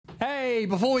Hey,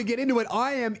 before we get into it,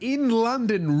 I am in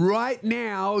London right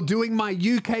now doing my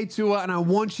UK tour and I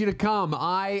want you to come.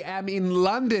 I am in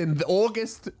London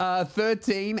August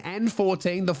 13 and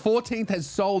 14. The 14th has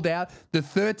sold out. The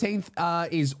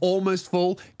 13th is almost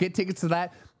full. Get tickets to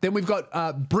that. Then we've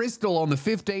got Bristol on the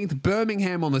 15th,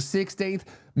 Birmingham on the 16th,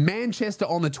 Manchester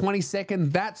on the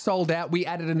 22nd. That sold out. We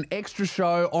added an extra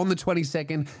show on the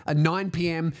 22nd at 9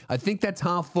 p.m. I think that's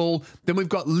half full. Then we've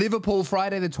got Liverpool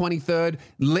Friday the 23rd,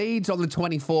 Leeds on the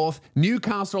 24th,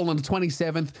 Newcastle on the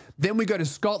 27th. Then we go to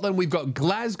Scotland. We've got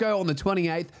Glasgow on the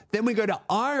 28th. Then we go to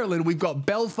Ireland. We've got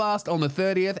Belfast on the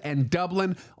 30th and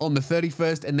Dublin on the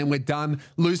 31st. And then we're done.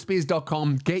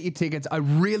 loosespears.com. Get your tickets. I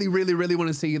really, really, really want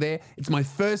to see you there. It's my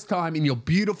first time in your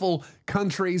beautiful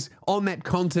countries on that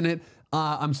continent.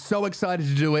 I'm so excited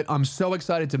to do it. I'm so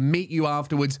excited to meet you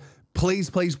afterwards. Please,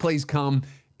 please, please come.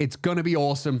 It's going to be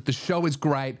awesome. The show is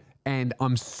great. And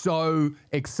I'm so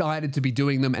excited to be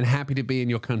doing them and happy to be in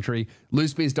your country.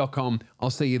 loosespears.com. I'll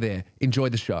see you there. Enjoy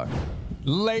the show.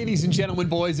 Ladies and gentlemen,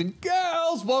 boys and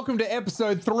girls, welcome to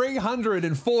episode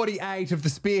 348 of the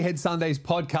Spearhead Sundays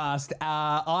podcast.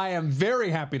 I am very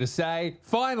happy to say,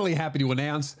 finally happy to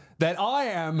announce, that I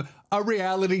am a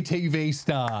reality TV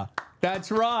star.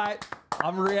 That's right.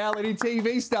 I'm a reality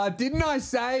TV star. Didn't I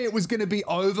say it was going to be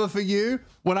over for you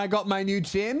when I got my new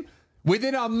chin?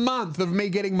 Within a month of me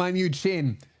getting my new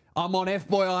chin, I'm on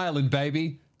F-Boy Island,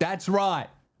 baby. That's right.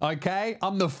 Okay?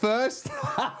 I'm the first.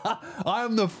 I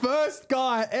am the first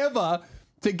guy ever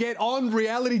to get on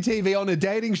reality TV on a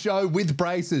dating show with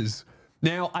braces.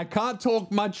 Now, I can't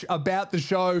talk much about the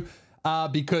show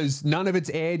because none of it's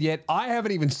aired yet. I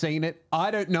haven't even seen it. I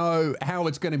don't know how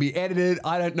it's going to be edited.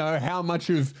 I don't know how much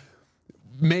of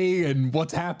me and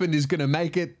what's happened is going to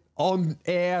make it on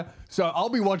air. So I'll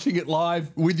be watching it live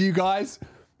with you guys.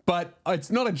 But it's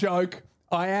not a joke.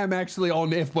 I am actually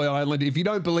on F-Boy Island. If you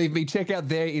don't believe me, check out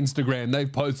their Instagram.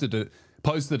 They've posted it.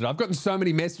 I've gotten so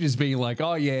many messages being like,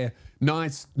 oh yeah,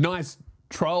 nice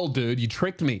troll, dude. You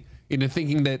tricked me into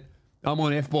thinking that I'm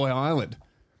on F-Boy Island.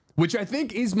 Which I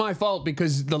think is my fault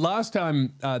because the last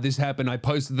time this happened, I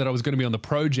posted that I was going to be on the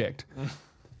project.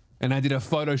 And I did a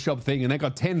Photoshop thing and that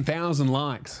got 10,000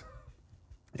 likes.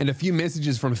 And a few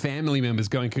messages from family members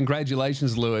going,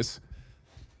 congratulations, Lewis.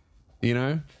 You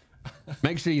know?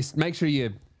 Make sure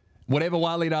you, whatever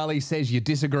Waleed Ali says, you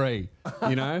disagree.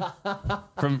 You know?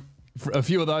 From a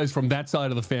few of those from that side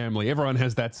of the family. Everyone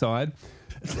has that side.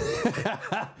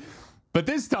 But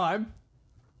this time,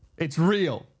 it's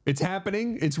real. It's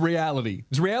happening. It's reality.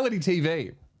 It's reality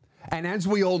TV. And as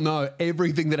we all know,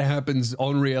 everything that happens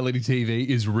on reality TV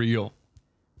is real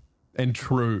and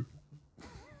true.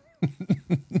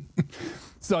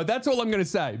 So that's all I'm going to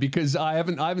say because I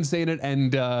haven't seen it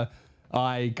and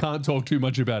I can't talk too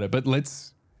much about it. But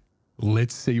let's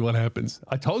see what happens.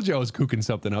 I told you I was cooking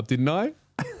something up, didn't I?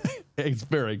 It's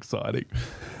very exciting.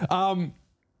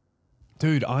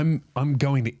 Dude, I'm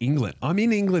going to England. I'm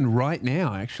in England right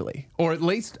now, actually, or at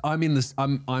least I'm in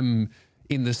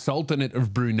the Sultanate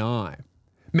of Brunei.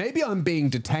 Maybe I'm being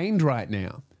detained right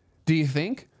now. Do you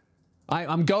think?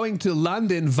 I'm going to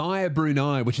London via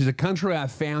Brunei, which is a country I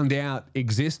found out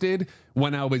existed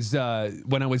when I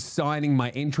was signing my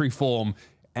entry form,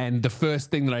 and the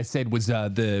first thing that I said was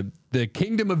the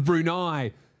Kingdom of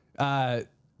Brunei,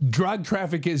 drug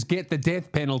traffickers get the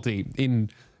death penalty in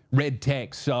red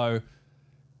text. So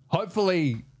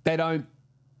hopefully they don't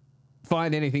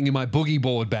find anything in my boogie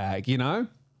board bag, you know?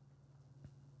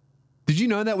 Did you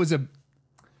know that was a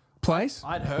place?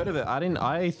 I'd heard of it.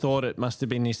 I thought it must have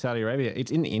been near Saudi Arabia.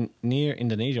 It's near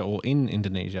Indonesia or in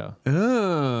Indonesia.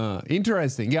 Ah,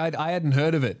 interesting. Yeah, I hadn't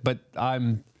heard of it, but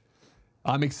I'm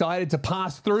excited to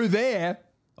pass through there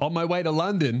on my way to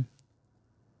London.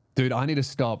 Dude, I need to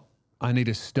stop. I need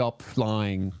to stop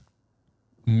flying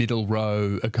middle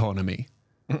row economy.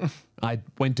 I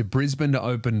went to Brisbane to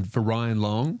open for Ryan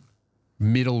Long,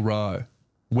 middle row.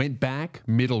 Went back,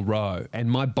 middle row,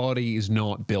 and my body is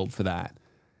not built for that.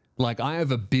 Like, I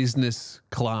have a business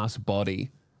class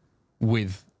body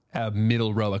with a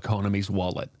middle row economy's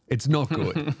wallet. It's not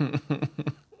good.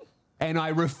 And I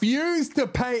refuse to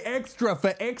pay extra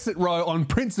for exit row on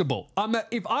principle.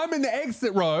 If I'm in the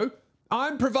exit row,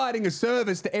 I'm providing a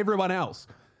service to everyone else.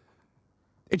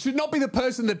 It should not be the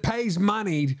person that pays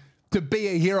money to be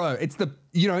a hero. It's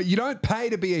you don't pay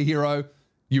to be a hero.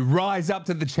 You rise up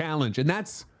to the challenge, and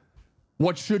that's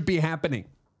what should be happening.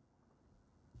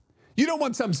 You don't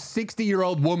want some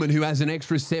 60-year-old woman who has an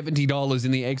extra $70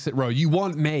 in the exit row. You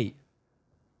want me.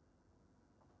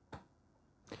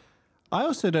 I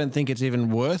also don't think it's even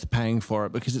worth paying for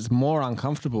it because it's more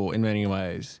uncomfortable in many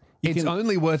ways. It's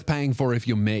only worth paying for if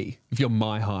you're me, if you're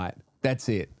my height. That's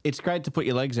it. It's great to put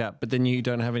your legs out, but then you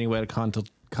don't have anywhere to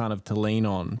kind of to lean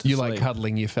on. You like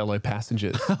cuddling your fellow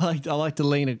passengers. I like to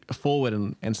lean forward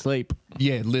and sleep.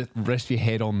 Yeah, rest your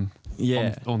head on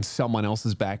someone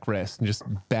else's backrest and just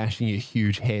bashing your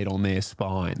huge head on their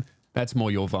spine. That's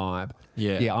more your vibe.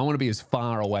 Yeah, I want to be as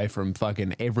far away from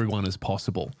fucking everyone as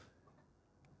possible.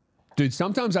 Dude,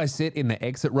 sometimes I sit in the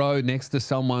exit row next to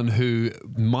someone who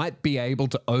might be able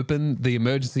to open the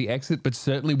emergency exit, but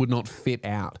certainly would not fit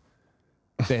out.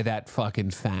 They're that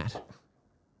fucking fat.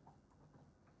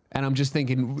 And I'm just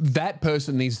thinking that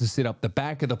person needs to sit up the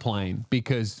back of the plane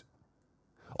because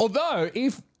although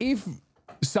if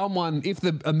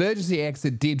the emergency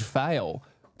exit did fail,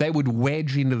 they would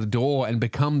wedge into the door and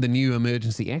become the new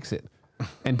emergency exit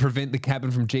and prevent the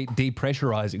cabin from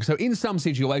depressurizing. So in some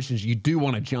situations, you do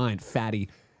want a giant fatty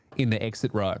in the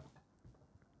exit row.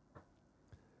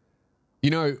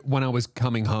 You know, when I was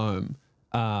coming home,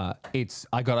 I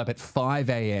got up at 5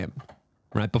 a.m.,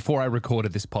 right, before I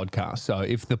recorded this podcast. So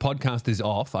if the podcast is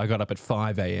off, I got up at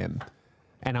 5 a.m.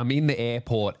 and I'm in the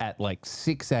airport at like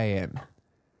 6 a.m.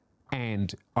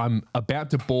 and I'm about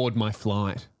to board my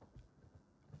flight.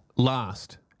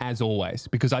 Last, as always,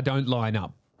 because I don't line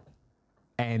up.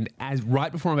 And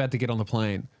right before I'm about to get on the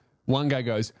plane, one guy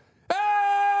goes,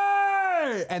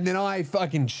 "Hey!" And then I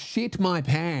fucking shit my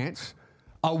pants.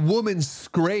 A woman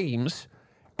screams,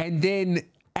 and then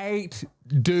 8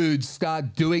 dudes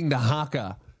start doing the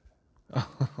haka.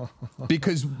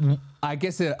 Because I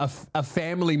guess a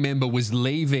family member was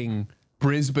leaving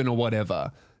Brisbane or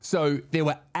whatever. So there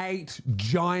were 8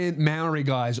 giant Maori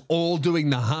guys all doing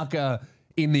the haka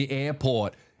in the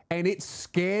airport. And it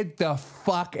scared the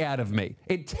fuck out of me.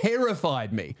 It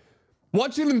terrified me.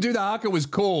 Watching them do the haka was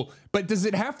cool, but does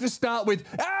it have to start with,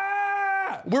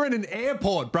 ah? We're in an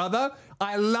airport, brother.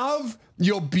 I love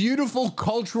your beautiful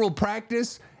cultural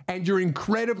practice and your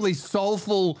incredibly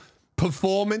soulful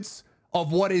performance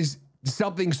of what is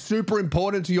something super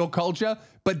important to your culture,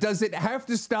 but does it have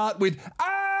to start with,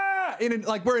 ah?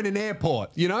 Like we're in an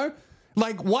airport, you know?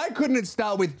 Like, why couldn't it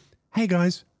start with, hey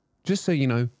guys, just so you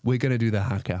know, we're going to do the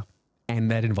haka, and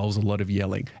that involves a lot of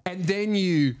yelling. And then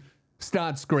you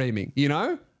start screaming, you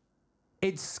know?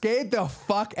 It scared the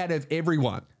fuck out of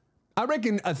everyone. I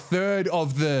reckon a third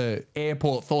of the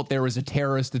airport thought there was a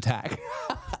terrorist attack.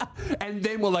 And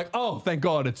then we're like, oh, thank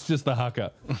God, it's just the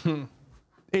haka.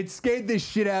 It scared the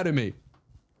shit out of me.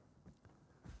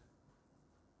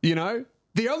 You know?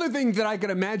 The only thing that I can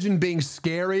imagine being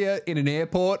scarier in an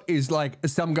airport is like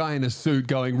some guy in a suit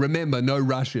going, remember, no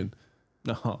Russian.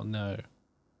 Oh, no.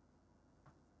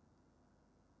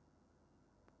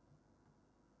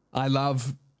 I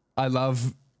love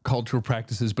cultural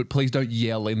practices, but please don't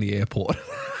yell in the airport.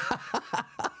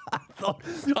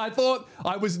 I thought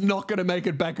I was not going to make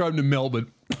it back home to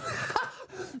Melbourne.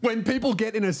 When people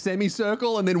get in a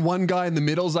semicircle and then one guy in the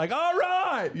middle is like, all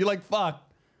right. You're like, fuck.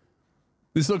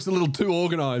 This looks a little too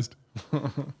organized.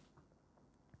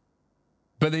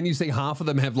 But then you see half of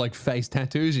them have like face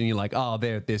tattoos and you're like, oh,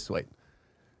 they're sweet.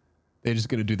 They're just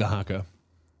going to do the haka.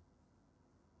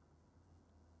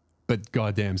 But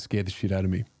goddamn, scared the shit out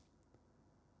of me.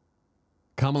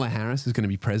 Kamala Harris is going to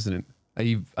be president. Are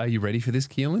you ready for this,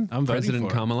 Keelan? I'm voting President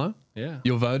for Kamala? it. Yeah.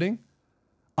 You're voting?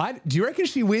 Do you reckon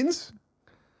she wins?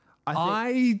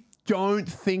 I don't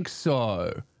think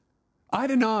so. I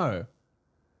don't know.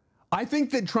 I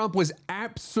think that Trump was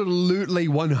absolutely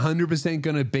 100%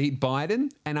 going to beat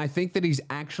Biden, and I think that he's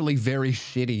actually very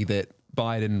shitty that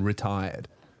Biden retired.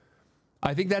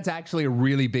 I think that's actually a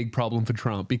really big problem for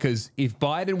Trump because if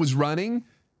Biden was running,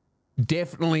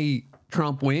 definitely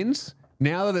Trump wins.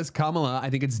 Now that it's Kamala, I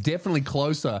think it's definitely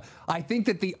closer. I think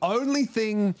that the only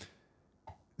thing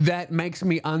that makes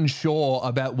me unsure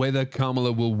about whether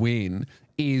Kamala will win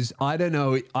is I don't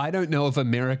know if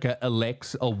America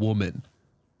elects a woman.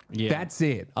 Yeah. That's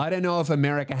it. I don't know if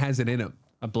America has it in him.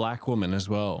 A black woman as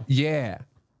well. Yeah.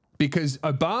 Because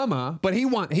Obama, but he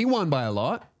won by a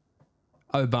lot.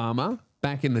 Obama,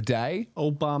 back in the day.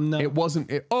 Obama. It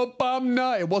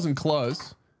wasn't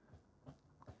close.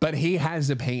 But he has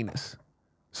a penis.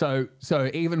 So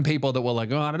even people that were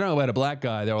like, oh, I don't know about a black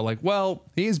guy, they were like, well,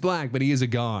 he is black, but he is a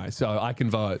guy, so I can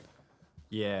vote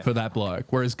for that bloke.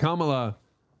 Whereas Kamala,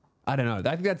 I don't know.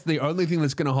 I think that's the only thing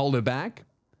that's going to hold her back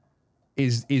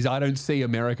is I don't see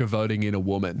America voting in a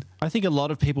woman. I think a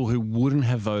lot of people who wouldn't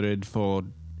have voted for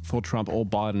Trump or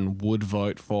Biden would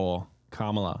vote for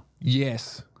Kamala.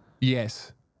 Yes.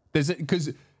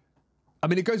 Because, I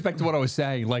mean, it goes back to what I was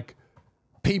saying. Like,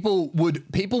 people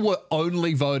were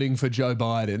only voting for Joe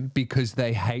Biden because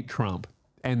they hate Trump.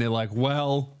 And they're like,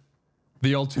 well,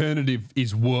 the alternative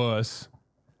is worse.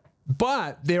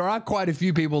 But there are quite a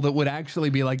few people that would actually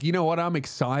be like, you know what? I'm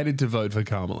excited to vote for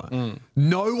Kamala.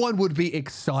 No one would be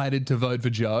excited to vote for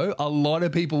Joe. A lot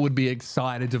of people would be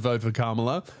excited to vote for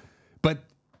Kamala. But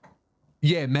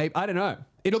yeah, maybe, I don't know.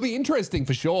 It'll be interesting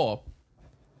for sure.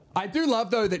 I do love,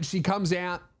 though, that she comes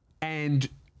out and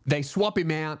they swap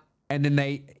him out and then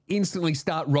they instantly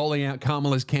start rolling out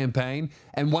Kamala's campaign.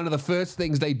 And one of the first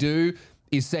things they do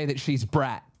is say that she's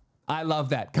brat. I love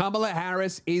that. Kamala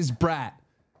Harris is brat.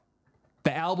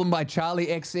 The album by Charlie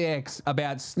XCX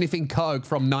about sniffing coke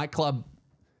from nightclub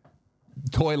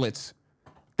toilets.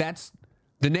 That's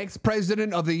the next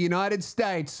president of the United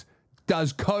States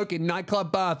does coke in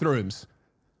nightclub bathrooms.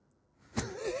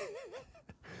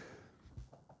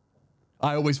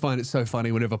 I always find it so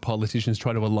funny whenever politicians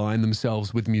try to align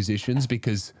themselves with musicians,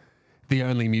 because the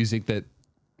only music that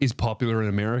is popular in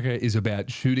America is about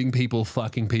shooting people,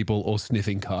 fucking people, or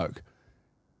sniffing coke.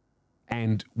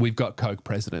 And we've got Coke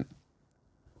president.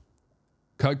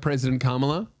 Coke president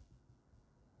Kamala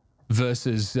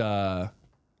versus, I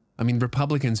mean,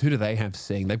 Republicans, who do they have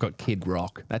sing? They've got Kid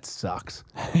Rock. That sucks.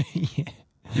 Yeah.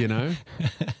 You know?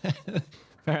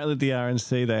 Apparently the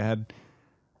RNC, they had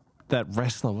that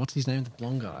wrestler. What's his name? The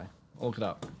blonde guy. Look it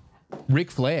up. Ric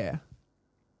Flair.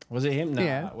 Was it him? No,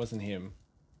 Yeah. it wasn't him.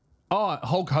 Oh,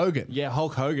 Hulk Hogan. Yeah,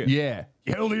 Hulk Hogan. Yeah.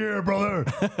 Hell yeah, brother.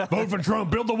 Vote for Trump.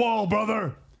 Build the wall,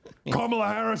 brother. Kamala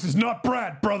Harris is not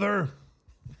brat, brother.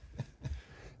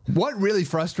 What really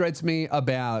frustrates me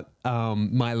about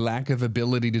my lack of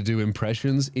ability to do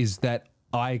impressions is that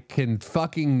I can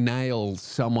fucking nail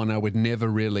someone I would never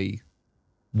really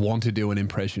want to do an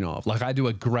impression of. Like, I do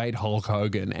a great Hulk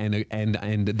Hogan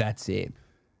and that's it.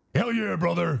 Hell yeah,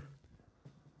 brother.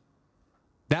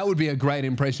 That would be a great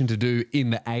impression to do in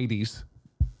the 80s,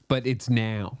 but it's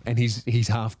now, and he's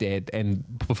half dead and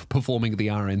performing at the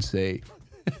RNC.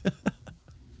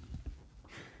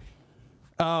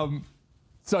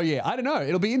 So yeah, I don't know.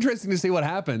 It'll be interesting to see what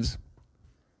happens,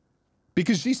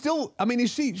 because she's still, I mean, is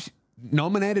she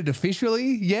nominated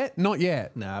officially yet? Not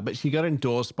yet. Nah, but she got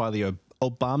endorsed by the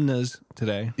Obamas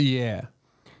today. Yeah.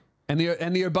 And the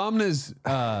Obamas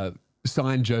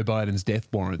signed Joe Biden's death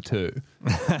warrant too.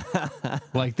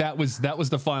 Like that was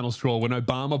the final straw. When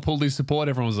Obama pulled his support,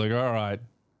 everyone was like, all right,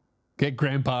 get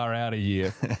grandpa out of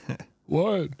here.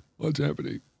 What? What's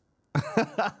happening?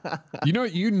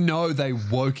 You know they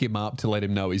woke him up to let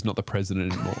him know he's not the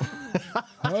president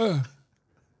anymore.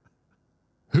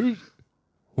 Who?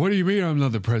 What do you mean I'm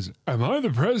not the president? Am I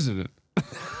the president?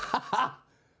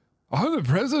 I'm the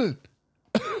president.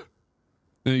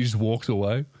 And he just walks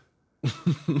away.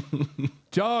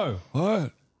 Joe.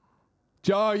 What?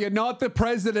 Joe, you're not the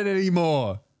president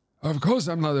anymore. Of course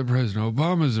I'm not the president.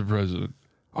 Obama's the president.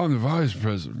 I'm the vice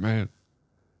president, man.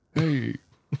 Hey.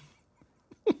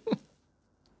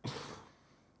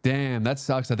 Damn, that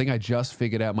sucks. I think I just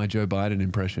figured out my Joe Biden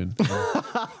impression.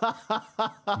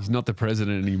 He's not the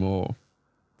president anymore.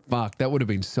 Fuck, that would have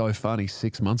been so funny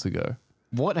 6 months ago.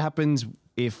 What happens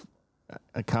if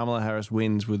Kamala Harris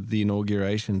wins with the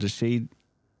inauguration? Does she,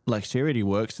 like, she already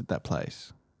works at that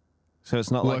place? So it's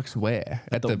not Works where?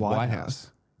 At the White House.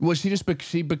 House. Well,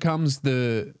 she becomes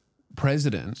the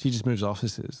president, She just moves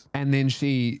offices. and then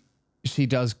she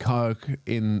does coke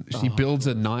she builds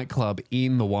a nightclub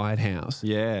in the White House.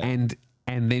 Yeah. And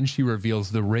then she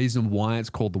reveals the reason why it's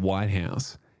called the White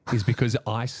House is because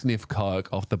I sniff coke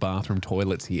off the bathroom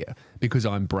toilets here because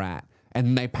I'm brat.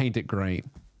 And they paint it green.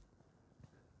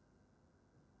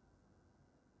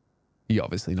 You're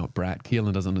obviously not brat.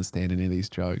 Keelan doesn't understand any of these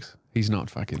jokes. He's not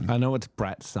fucking... I know it's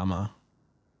Brat Summer.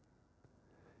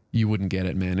 You wouldn't get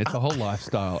it, man. It's a whole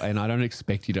lifestyle, and I don't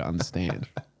expect you to understand.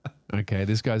 Okay,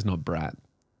 this guy's not brat.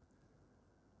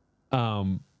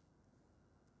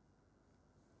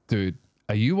 Dude,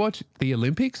 are you watching? The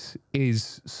Olympics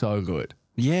is so good.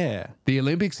 Yeah. The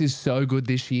Olympics is so good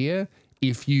this year.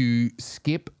 If you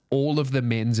skip all of the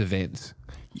men's events,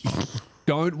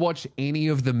 don't watch any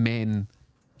of the men.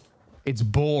 It's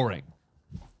boring.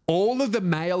 All of the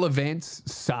male events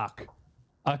suck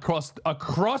across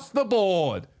the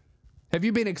board. Have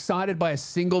you been excited by a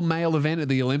single male event at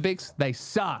the Olympics? They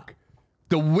suck.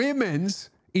 The women's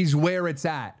is where it's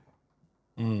at.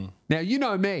 Now, you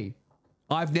know me.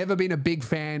 I've never been a big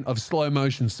fan of slow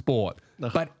motion sport.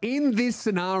 But in this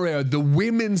scenario, the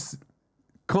women's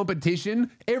competition,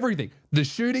 everything. The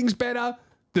shooting's better,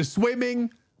 the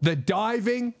swimming, the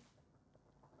diving,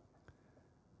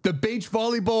 the beach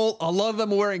volleyball. A lot of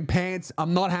them are wearing pants.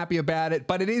 I'm not happy about it,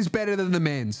 but it is better than the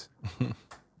men's.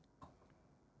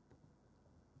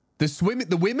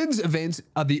 The women's events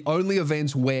are the only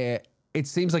events where it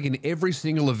seems like in every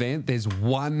single event, there's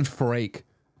one freak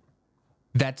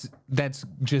that's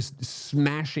just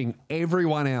smashing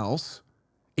everyone else,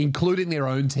 including their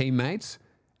own teammates,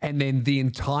 and then the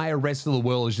entire rest of the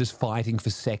world is just fighting for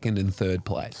second and third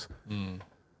place.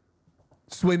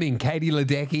 Swimming, Katie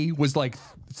Ledecky was like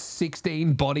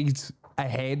 16 bodies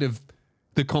ahead of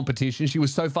the competition. She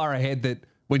was so far ahead that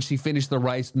when she finished the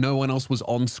race, no one else was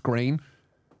on screen.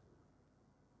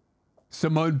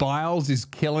 Simone Biles is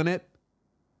killing it.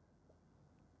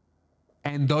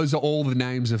 And those are all the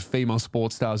names of female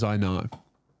sports stars I know.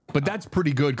 But that's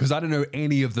pretty good because I don't know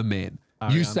any of the men.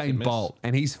 Usain Bolt,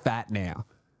 and he's fat now.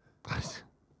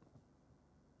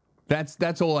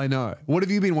 That's all I know. What have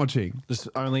you been watching?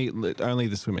 Only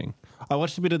the swimming. I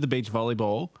watched a bit of the beach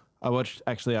volleyball. I watched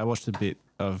a bit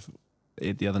of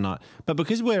it the other night. But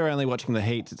because we're only watching the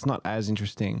heats, it's not as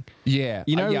interesting. Yeah.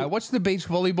 I watched the beach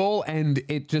volleyball and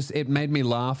it made me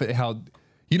laugh at how,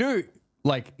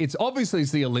 like it's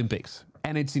the Olympics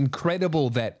and it's incredible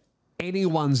that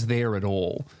anyone's there at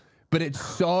all. But it's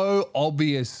so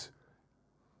obvious,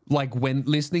 like when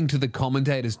listening to the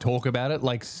commentators talk about it,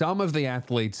 like some of the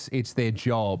athletes, it's their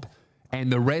job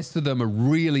and the rest of them are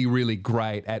really, really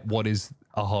great at what is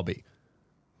a hobby.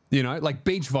 Like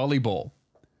beach volleyball.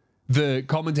 The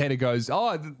commentator goes,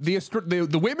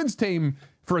 the women's team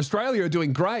for Australia are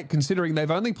doing great considering they've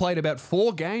only played about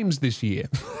 4 games this year.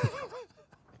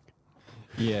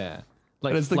 Yeah.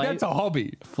 Like it's that's a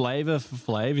hobby. Flavor for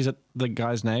Flav, is that the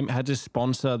guy's name? Had to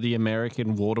sponsor the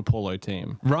American water polo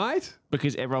team. Right?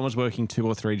 Because everyone was working 2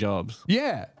 or 3 jobs.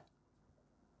 Yeah.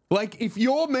 Like if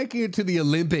you're making it to the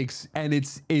Olympics and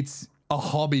it's a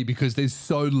hobby because there's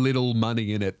so little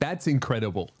money in it, that's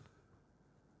incredible.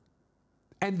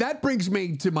 And that brings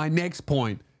me to my next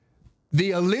point.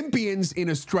 The Olympians in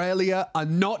Australia are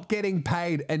not getting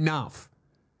paid enough.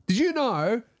 Did you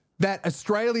know that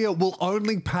Australia will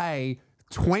only pay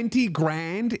 20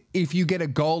 grand if you get a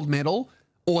gold medal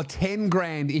or 10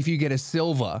 grand if you get a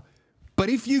silver? But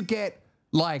if you get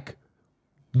like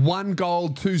 1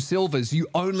 gold, 2 silvers, you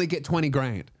only get 20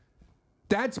 grand.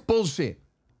 That's bullshit.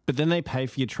 But then they pay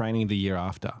for your training the year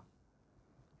after.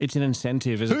 It's an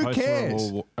incentive as opposed to a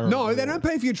reward. No, they don't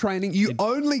pay for your training. You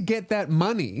only get that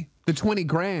money, the 20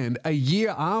 grand, a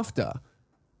year after.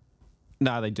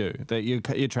 No, they do.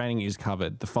 Your training is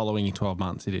covered the following 12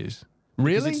 months. It is.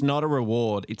 Really? Because it's not a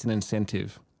reward. It's an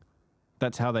incentive.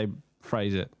 That's how they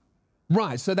phrase it.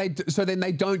 Right. So then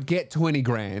they don't get 20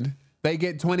 grand. They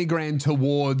get 20 grand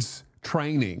towards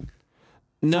training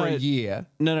for a year.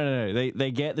 No. They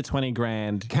get the 20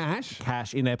 grand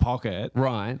cash in their pocket.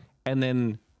 Right. And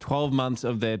then 12 months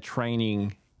of their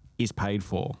training is paid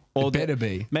for. Or it better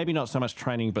be. Maybe not so much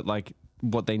training, but like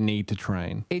what they need to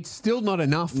train. It's still not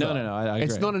enough, though. No, I agree.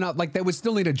 It's not enough. Like, they would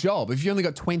still need a job if you only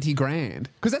got 20 grand.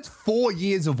 Because that's 4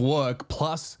 years of work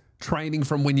plus training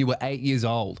from when you were 8 years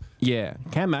old. Yeah.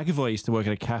 Cam McAvoy used to work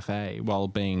at a cafe while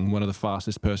being one of the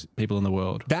fastest people in the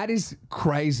world. That is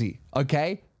crazy,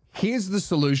 okay? Here's the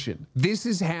solution. This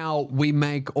is how we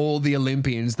make all the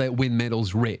Olympians that win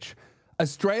medals rich.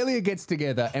 Australia gets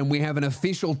together and we have an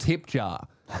official tip jar.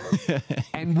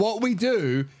 And what we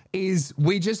do is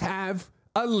we just have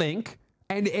a link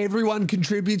and everyone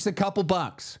contributes a couple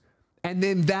bucks. And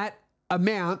then that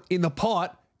amount in the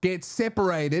pot gets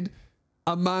separated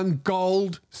among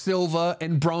gold, silver,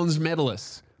 and bronze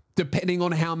medalists. Depending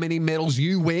on how many medals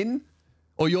you win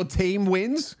or your team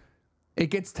wins,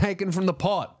 it gets taken from the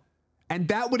pot. And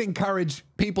that would encourage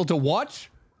people to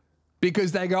watch.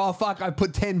 Because they go, oh, fuck, I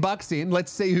put 10 bucks in.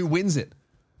 Let's see who wins it.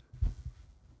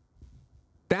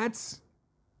 That's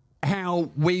how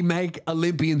we make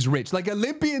Olympians rich. Like,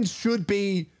 Olympians should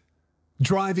be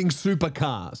driving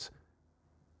supercars.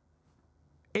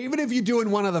 Even if you're doing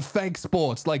one of the fake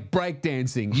sports like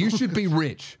breakdancing, you should be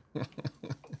rich.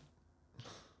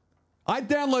 I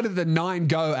downloaded the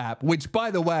 9Go app, which, by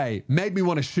the way, made me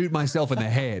want to shoot myself in the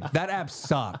head. That app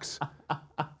sucks.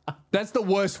 That's the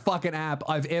worst fucking app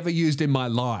I've ever used in my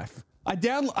life. I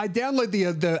download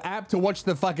the app to watch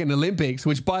the fucking Olympics,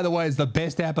 which, by the way, is the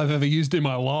best app I've ever used in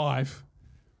my life.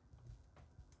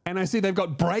 And I see they've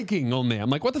got breaking on there. I'm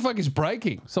like, what the fuck is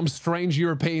breaking? Some strange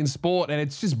European sport, and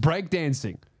it's just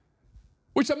breakdancing.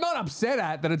 Which I'm not upset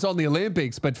at that it's on the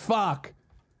Olympics, but fuck.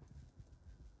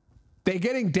 They're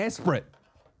getting desperate.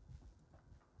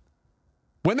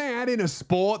 When they add in a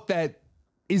sport that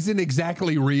isn't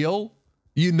exactly real,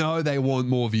 you know they want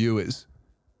more viewers.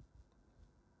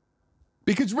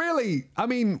 Because really, I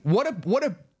mean, what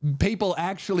are people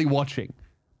actually watching?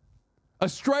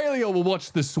 Australia will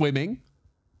watch the swimming.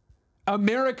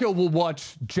 America will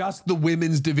watch just the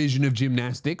women's division of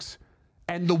gymnastics.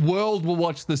 And the world will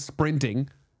watch the sprinting.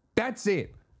 That's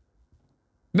it.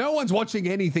 No one's watching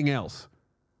anything else.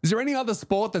 Is there any other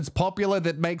sport that's popular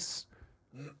that makes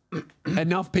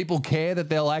enough people care that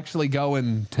they'll actually go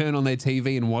and turn on their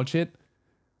TV and watch it?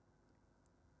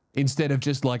 Instead of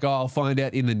just like, oh, I'll find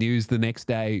out in the news the next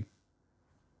day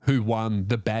who won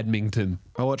the badminton.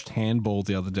 I watched handball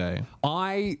the other day.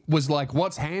 I was like,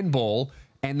 what's handball?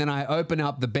 And then I opened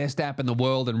up the best app in the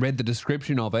world and read the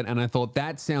description of it. And I thought,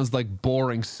 that sounds like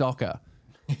boring soccer.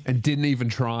 And didn't even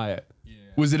try it. Yeah.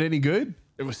 Was it any good?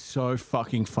 It was so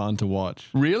fucking fun to watch.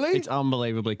 Really? It's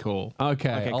unbelievably cool.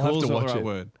 Okay, I'll cool have to watch the right it.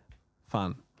 word.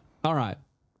 Fun. All right.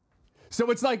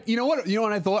 So it's like, you know what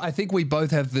I thought? I think we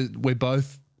both have we're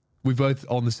both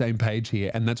on the same page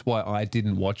here, and that's why I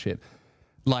didn't watch it.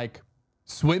 Like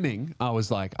swimming, I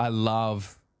was like, I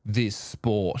love this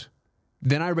sport.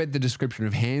 Then I read the description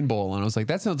of handball and I was like,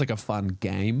 that sounds like a fun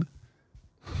game.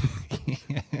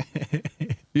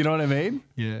 You know what I mean?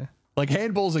 Yeah. Like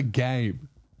handball's a game,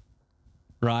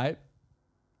 right?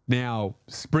 Now,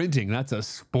 sprinting, that's a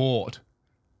sport.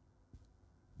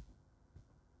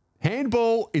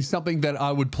 Handball is something that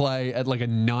I would play at like a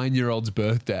 9-year-old's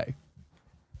birthday.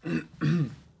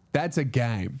 That's a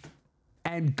game.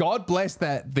 And God bless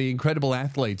the incredible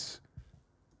athletes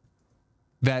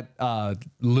that are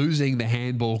losing the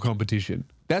handball competition.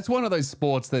 That's one of those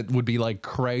sports that would be like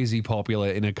crazy popular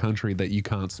in a country that you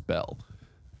can't spell.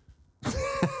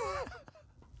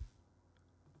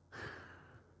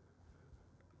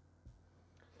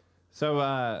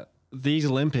 So these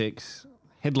Olympics,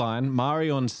 headline,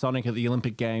 Mario and Sonic at the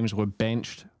Olympic Games were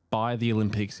benched by the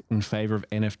Olympics in favor of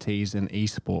NFTs and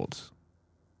esports.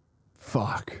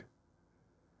 Fuck.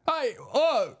 Hey,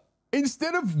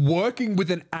 instead of working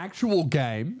with an actual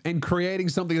game and creating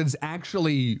something that's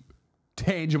actually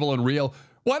tangible and real,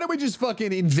 why don't we just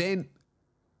fucking invent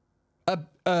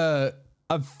a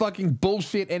fucking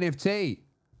bullshit NFT,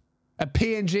 a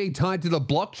PNG tied to the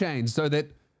blockchain so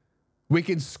that we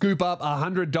can scoop up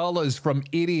 $100 from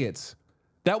idiots?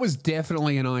 That was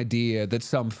definitely an idea that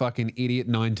some fucking idiot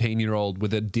 19-year-old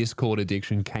with a Discord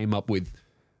addiction came up with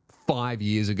 5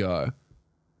 years ago.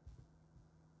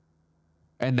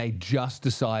 And they just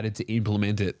decided to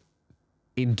implement it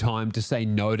in time to say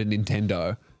no to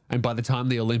Nintendo. And by the time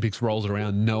the Olympics rolls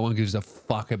around, no one gives a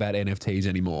fuck about NFTs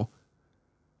anymore.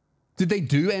 Did they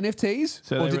do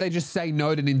NFTs? Or did they just say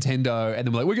no to Nintendo and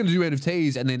then like, we're going to do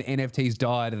NFTs, and then NFTs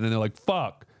died and then they're like,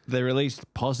 fuck. They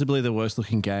released possibly the worst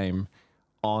looking game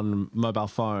on mobile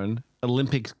phone,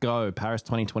 Olympics Go, Paris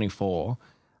 2024.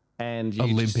 And you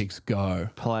Olympics Go.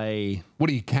 Play. What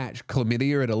do you catch?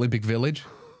 Chlamydia at Olympic Village?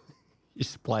 You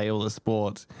just play all the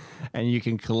sports and you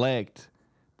can collect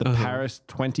the Paris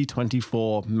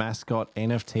 2024 mascot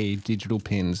NFT digital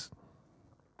pins.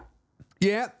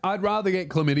 Yeah, I'd rather get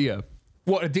chlamydia.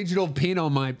 What, a digital pin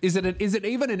on my... Is it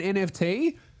even an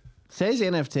NFT? Says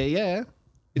NFT, yeah.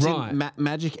 It's right. in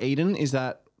Magic Eden. Is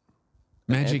that...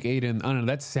 Magic Eden. I don't know.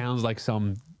 That sounds like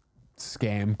some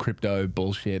scam crypto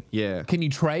bullshit. Yeah. Can you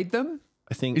trade them?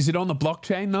 I think... Is it on the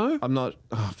blockchain though? I'm not...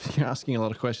 Oh, you're asking a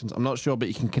lot of questions. I'm not sure, but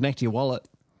you can connect your wallet.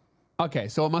 Okay,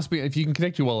 so it must be... If you can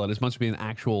connect your wallet, it must be an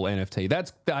actual NFT.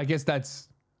 I guess that's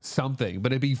something,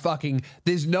 but it'd be fucking...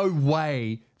 There's no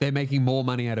way they're making more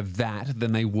money out of that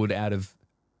than they would out of...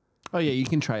 Oh yeah, you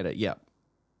can trade it. Yep.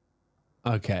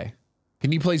 Okay.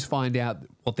 Can you please find out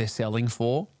what they're selling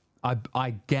for?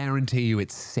 I guarantee you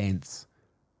it's cents.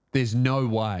 There's no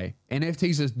way.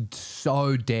 NFTs are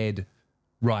so dead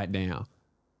right now.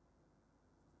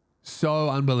 So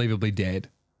unbelievably dead.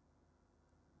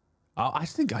 I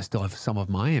think I still have some of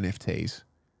my NFTs.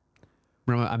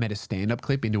 Remember, I made a stand-up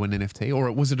clip into an NFT, or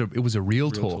it was a real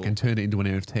talk and turned it into an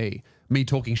NFT. Me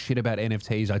talking shit about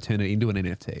NFTs, I turned it into an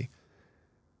NFT.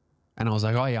 And I was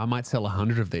like, oh yeah, I might sell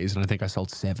 100 of these, and I think I sold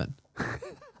 7.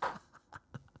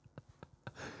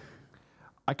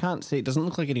 I can't see. It doesn't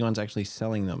look like anyone's actually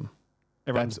selling them.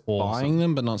 Everyone's That's awesome. buying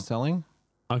them but not selling.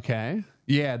 Okay.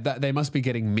 Yeah, they must be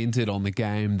getting minted on the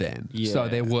game then. Yeah. So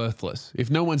they're worthless. If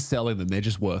no one's selling them, they're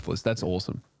just worthless. That's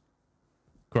awesome.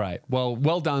 Great.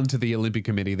 Well done to the Olympic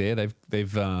Committee there.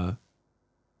 They've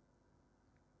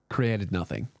created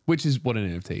nothing, which is what an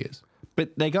NFT is.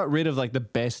 But they got rid of like the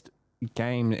best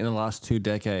game in the last 2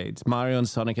 decades. Mario and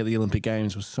Sonic at the Olympic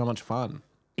Games was so much fun.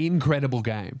 Incredible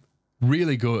game.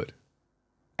 Really good.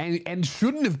 And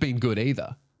shouldn't have been good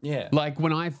either. Yeah. Like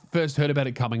when I first heard about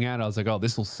it coming out, I was like, oh,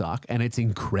 this will suck. And it's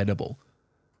incredible.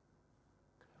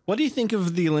 What do you think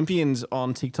of the Olympians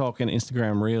on TikTok and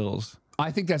Instagram Reels? I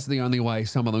think that's the only way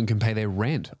some of them can pay their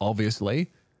rent,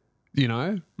 obviously. You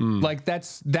know? Like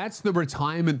that's the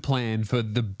retirement plan for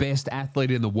the best athlete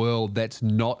in the world that's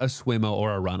not a swimmer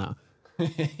or a runner.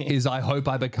 Is I hope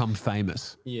I become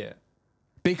famous. Yeah.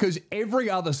 Because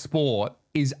every other sport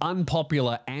is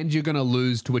unpopular and you're going to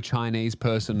lose to a Chinese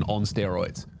person on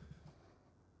steroids.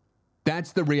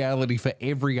 That's the reality for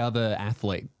every other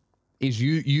athlete. Is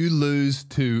you lose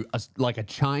to a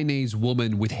Chinese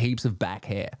woman with heaps of back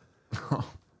hair.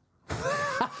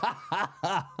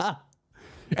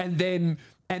 and then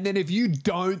if you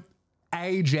don't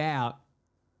age out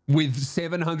with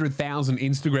 700,000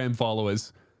 Instagram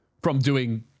followers from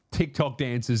doing TikTok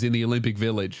dances in the Olympic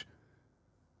Village,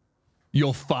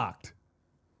 you're fucked.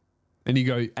 And you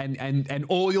go, and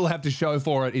all you'll have to show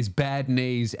for it is bad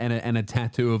knees and a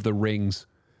tattoo of the rings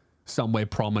somewhere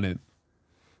prominent.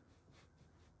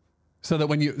 So that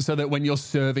when you're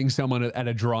serving someone at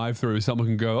a drive-through, someone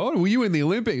can go, "Oh, were you in the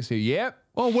Olympics?" Yep.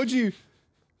 "Oh, what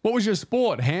was your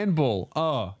sport?" "Handball."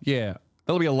 "Oh, yeah.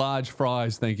 That'll be a large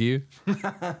fries, thank you."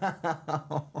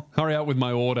 Hurry up with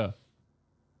my order.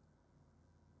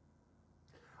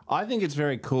 I think it's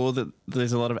very cool that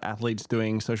there's a lot of athletes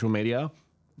doing social media,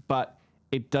 but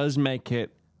it does make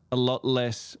it a lot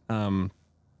less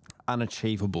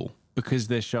unachievable because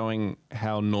they're showing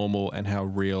how normal and how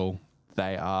real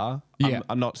they are. Yeah.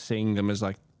 I'm not seeing them as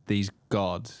like these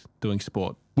gods doing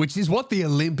sport. Which is what the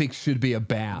Olympics should be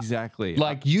about. Exactly.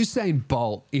 Like Usain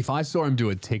Bolt, if I saw him do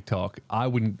a TikTok, I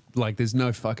wouldn't, like, there's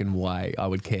no fucking way I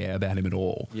would care about him at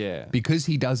all. Yeah. Because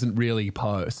he doesn't really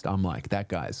post. I'm like, that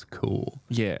guy's cool.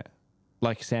 Yeah.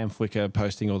 Like Sam Flicker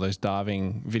posting all those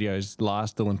diving videos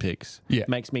last Olympics. Yeah.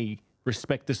 Makes me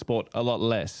respect the sport a lot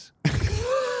less.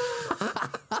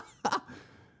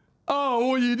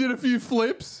 Oh, well, you did a few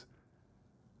flips?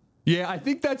 Yeah, I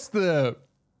think that's the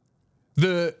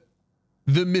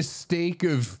mystique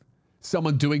of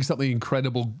someone doing something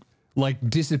incredible, like,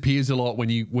 disappears a lot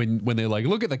when they're like,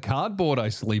 "Look at the cardboard I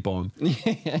sleep on."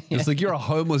 It's like you're a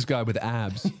homeless guy with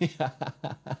abs.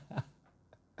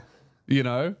 You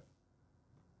know?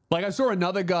 Like, I saw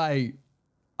another guy,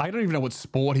 I don't even know what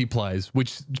sport he plays,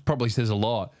 which probably says a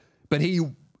lot, but he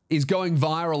is going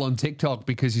viral on TikTok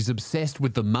because he's obsessed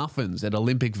with the muffins at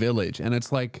Olympic Village. And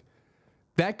it's like,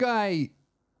 that guy,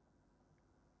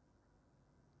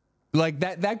 like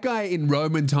that guy in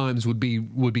Roman times would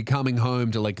be coming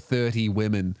home to like 30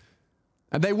 women,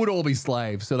 and they would all be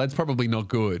slaves, so that's probably not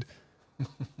good.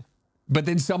 But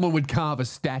then someone would carve a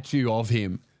statue of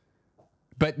him.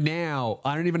 But now,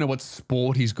 I don't even know what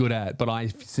sport he's good at, but I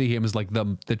see him as like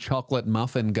the chocolate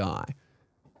muffin guy.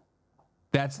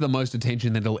 That's the most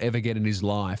attention that he'll ever get in his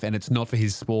life, and it's not for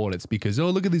his sport. It's because, oh,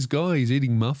 look at this guy, he's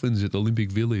eating muffins at the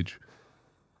Olympic Village.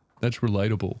 That's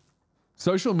relatable.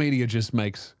 Social media just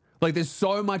makes, like, there's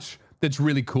so much that's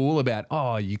really cool about,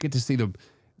 oh, you get to see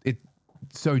it's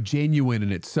so genuine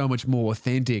and it's so much more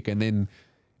authentic, and then,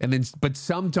 but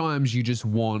sometimes you just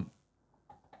want,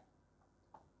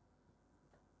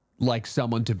 like,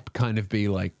 someone to kind of be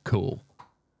like, cool.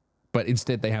 But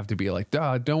instead they have to be like,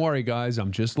 "Duh, don't worry, guys,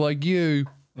 I'm just like you."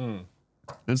 And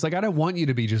it's like, I don't want you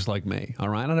to be just like me, all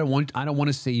right? I don't want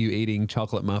to see you eating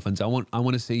chocolate muffins. I want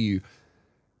to see you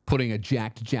putting a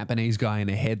jacked Japanese guy in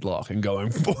a headlock and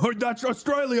going, "Oh, that's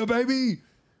Australia, baby."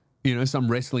 You know,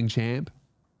 some wrestling champ.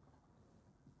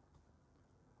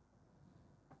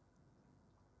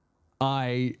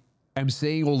 I am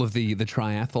seeing all of the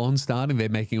triathlon starting. They're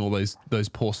making all those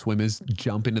poor swimmers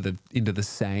jump into the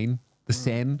Seine,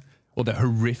 or the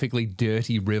horrifically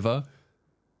dirty river.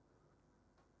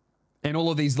 And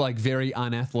all of these, like, very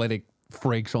unathletic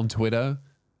freaks on Twitter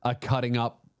are cutting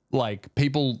up, like,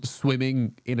 people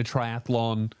swimming in a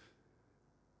triathlon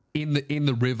in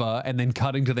the river and then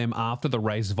cutting to them after the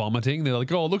race vomiting. They're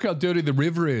like, "Oh, look how dirty the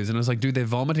river is." And I was like, dude, they're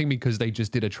vomiting because they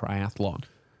just did a triathlon.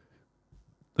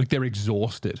 Like, they're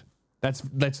exhausted.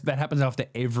 That happens after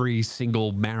every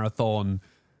single marathon,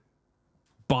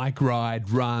 bike ride,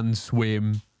 run,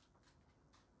 swim.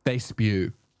 They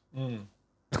spew.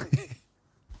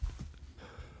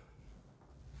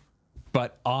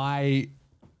 But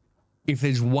if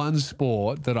there's one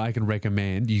sport that I can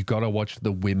recommend, you got to watch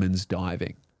the women's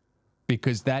diving,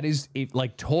 because that is it.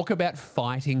 Like, talk about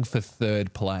fighting for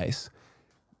third place.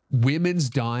 Women's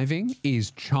diving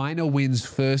is China wins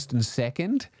first and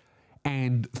second,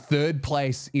 and third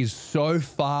place is so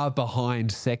far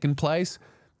behind second place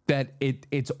that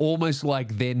it's almost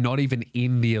like they're not even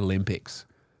in the Olympics.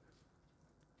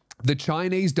 The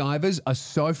Chinese divers are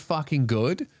so fucking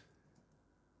good.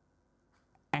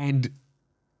 And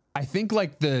I think,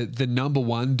 like, the number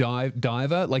one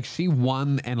diver, like, she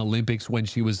won an Olympics when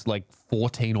she was like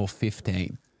 14 or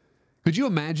 15. Could you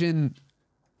imagine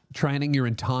training your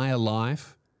entire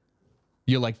life?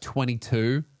 You're like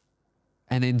 22,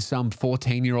 and then some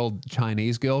 14-year-old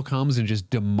Chinese girl comes and just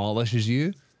demolishes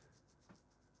you.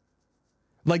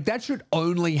 Like, that should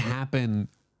only happen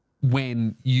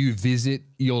when you visit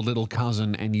your little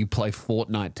cousin and you play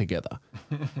Fortnite together.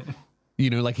 You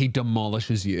know, like he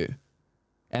demolishes you.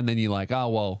 And then you're like, oh,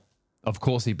 well, of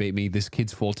course he beat me. This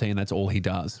kid's 14. That's all he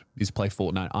does is play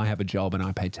Fortnite. I have a job and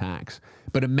I pay tax.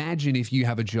 But imagine if you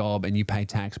have a job and you pay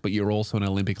tax, but you're also an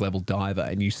Olympic level diver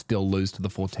and you still lose to the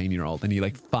 14-year-old. And you're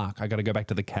like, fuck, I got to go back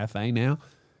to the cafe now.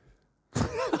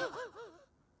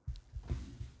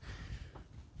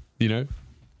 You know,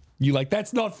 you're like,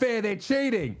 that's not fair. They're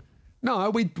cheating.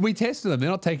 No, we tested them. They're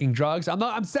not taking drugs.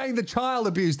 I'm saying the child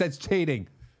abuse, that's cheating.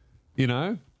 You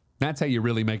know, that's how you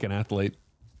really make an athlete.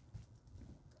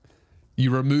 You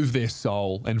remove their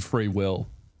soul and free will.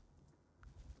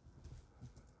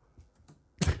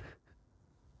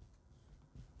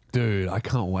 Dude, I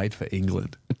can't wait for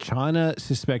England. China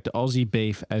suspect Aussie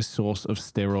beef as source of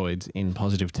steroids in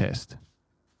positive test.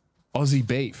 Aussie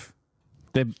beef.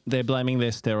 They're blaming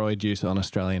their steroid use on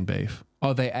Australian beef.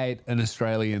 Oh, they ate an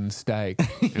Australian steak.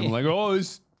 And like, oh,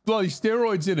 there's bloody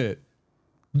steroids in it.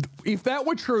 If that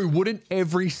were true, wouldn't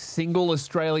every single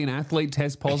Australian athlete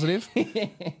test positive?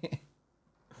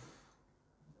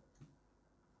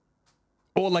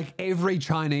 Or like every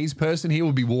Chinese person here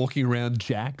would be walking around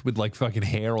jacked with like fucking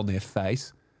hair on their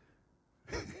face.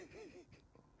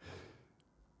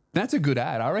 That's a good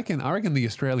ad. I reckon the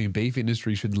Australian beef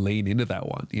industry should lean into that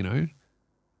one, you know?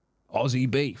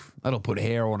 Aussie beef. That'll put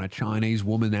hair on a Chinese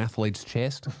woman athlete's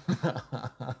chest.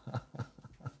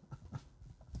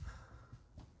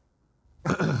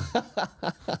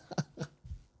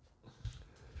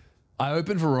 I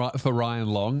opened for Ryan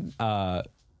Long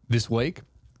this week.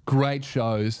 Great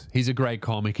shows. He's a great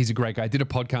comic. He's a great guy. I did a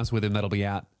podcast with him that'll be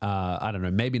out, I don't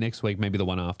know, maybe next week, maybe the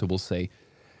one after. We'll see.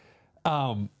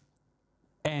 And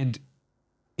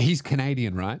he's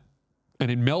Canadian, right? And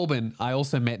in Melbourne, I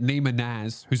also met Nima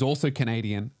Naz, who's also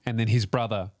Canadian, and then his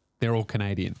brother. They're all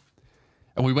Canadian.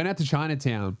 And we went out to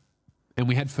Chinatown and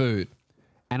we had food.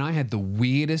 And I had the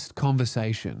weirdest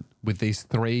conversation with these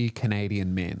three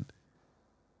Canadian men.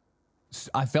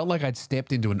 I felt like I'd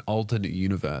stepped into an alternate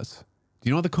universe. Do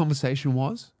you know what the conversation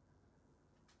was?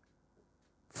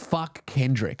 Fuck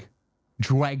Kendrick.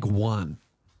 Drake won.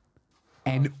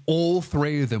 And all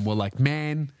three of them were like,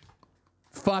 man,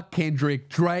 fuck Kendrick.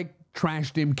 Drake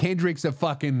trashed him. Kendrick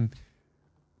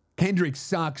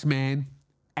sucks, man.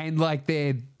 And like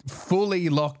they're fully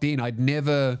locked in. I'd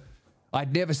never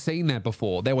seen that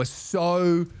before. They were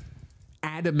so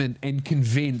adamant and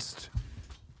convinced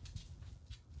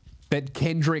that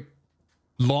Kendrick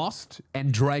lost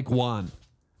and Drake won.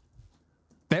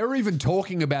 They were even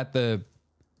talking about the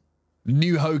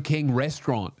New Ho King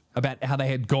restaurant, about how they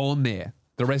had gone there,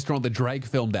 the restaurant that Drake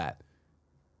filmed at.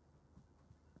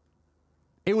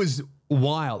 It was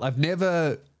wild. I've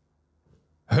never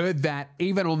heard that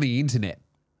even on the internet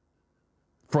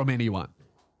from anyone.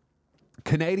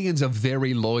 Canadians are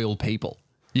very loyal people.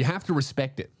 You have to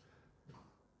respect it.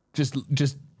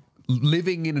 Just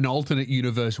living in an alternate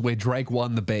universe where Drake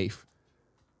won the beef.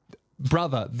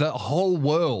 Brother, the whole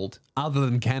world, other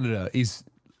than Canada, is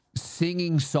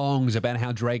singing songs about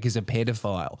how Drake is a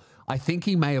pedophile. I think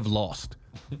he may have lost.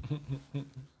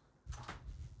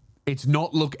 At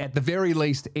the very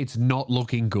least, it's not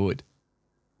looking good.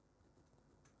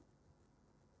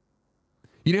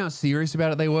 You know how serious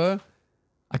about it they were?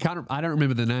 I don't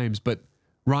remember the names, but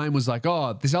Ryan was like,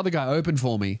 oh, this other guy opened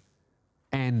for me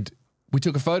and we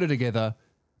took a photo together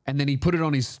and then he put it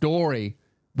on his story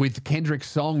with Kendrick's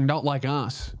song, Not Like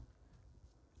Us.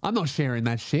 I'm not sharing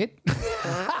that shit.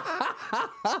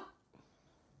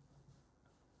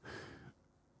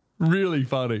 Really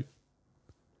funny.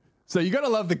 So you got to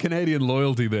love the Canadian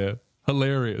loyalty there.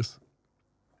 Hilarious.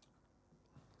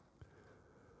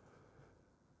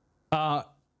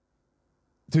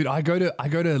 Dude, I go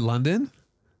to London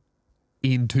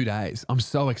in 2 days. I'm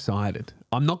so excited.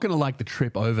 I'm not going to like the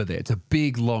trip over there. It's a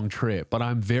big, long trip, but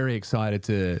I'm very excited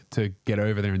to get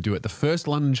over there and do it. The first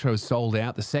London show is sold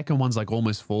out. The second one's like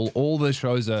almost full. All the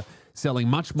shows are selling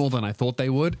much more than I thought they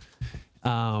would,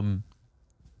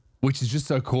 which is just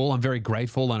so cool. I'm very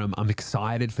grateful and I'm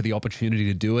excited for the opportunity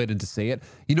to do it and to see it.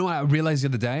 You know what I realized the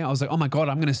other day? I was like, oh my God,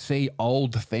 I'm going to see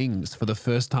old things for the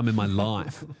first time in my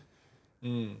life.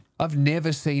 I've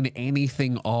never seen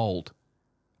anything old.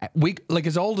 Like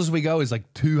as old as we go is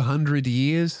like 200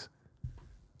 years.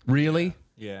 Really?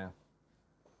 Yeah.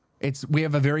 We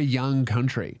have a very young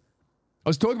country. I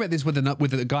was talking about this with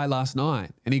a guy last night,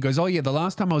 and he goes, oh yeah, the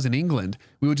last time I was in England,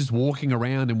 we were just walking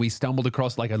around and we stumbled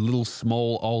across like a little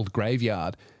small old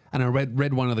graveyard, and I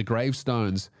read one of the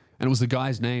gravestones, and it was the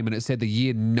guy's name, and it said the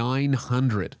year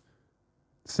 900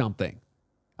 something.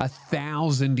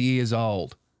 1,000 years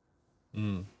old.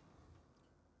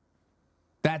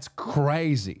 That's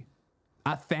crazy.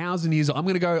 1,000 years. I'm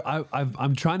going to go.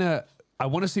 I'm trying to. I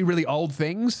want to see really old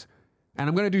things, and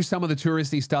I'm going to do some of the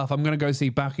touristy stuff. I'm going to go see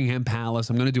Buckingham Palace.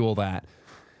 I'm going to do all that.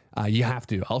 You have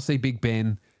to. I'll see Big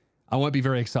Ben. I won't be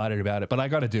very excited about it, but I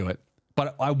got to do it.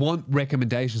 But I want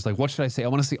recommendations. Like, what should I see? I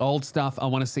want to see old stuff. I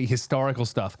want to see historical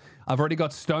stuff. I've already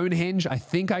got Stonehenge. I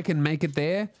think I can make it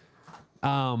there.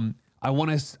 I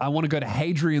want to go to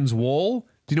Hadrian's Wall.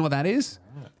 Do you know what that is?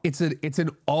 It's an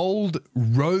old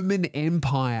Roman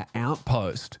Empire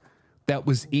outpost that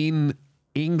was in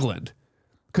England.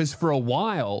 Because for a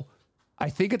while, I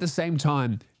think at the same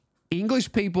time,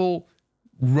 English people,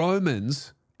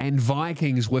 Romans, and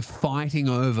Vikings were fighting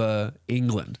over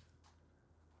England.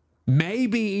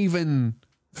 Maybe even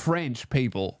French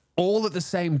people, all at the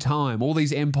same time, all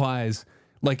these empires,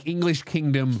 like English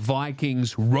Kingdom,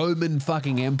 Vikings, Roman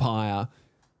fucking Empire,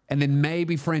 and then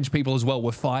maybe French people as well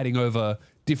were fighting over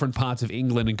different parts of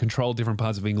England and controlled different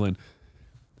parts of England.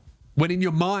 When in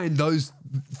your mind, those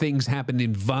things happened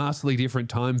in vastly different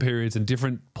time periods and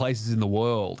different places in the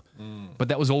world. But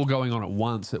that was all going on at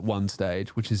once at one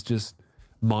stage, which is just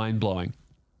mind-blowing.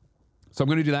 So I'm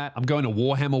going to do that. I'm going to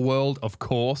Warhammer World, of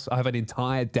course. I have an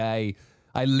entire day.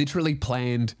 I literally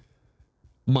planned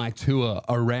my tour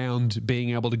around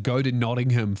being able to go to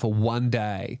Nottingham for one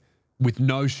day with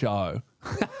no show.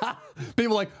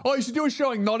 People are like, oh, you should do a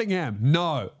show in Nottingham.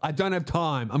 No, I don't have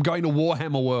time. I'm going to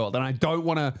Warhammer World and I don't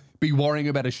want to be worrying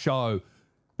about a show.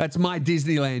 That's my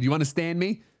Disneyland. You understand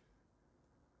me?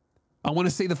 I want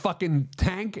to see the fucking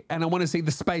tank and I want to see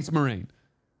the Space Marine.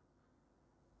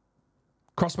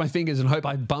 Cross my fingers and hope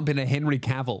I bump into Henry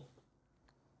Cavill.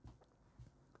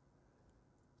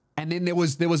 And then there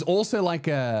was also like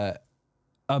a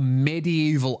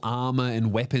medieval armor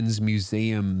and weapons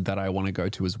museum that I want to go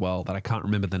to as well that I can't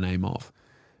remember the name of.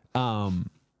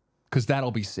 Because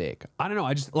that'll be sick. I don't know.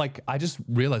 I just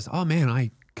realized, oh man,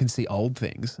 I can see old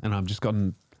things and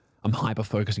I'm hyper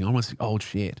focusing. I want to see old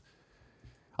shit.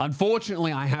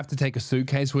 Unfortunately, I have to take a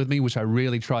suitcase with me, which I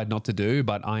really tried not to do,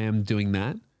 but I am doing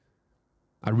that.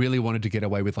 I really wanted to get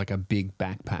away with like a big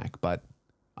backpack, but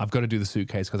I've got to do the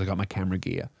suitcase because I got my camera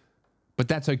gear. But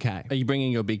that's okay. Are you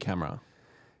bringing your big camera?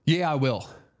 Yeah, I will.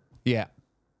 Yeah.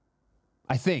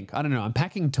 I think. I don't know. I'm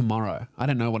packing tomorrow. I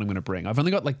don't know what I'm going to bring. I've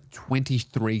only got like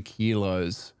 23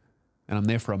 kilos and I'm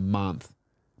there for a month.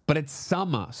 But it's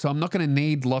summer, so I'm not going to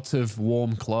need lots of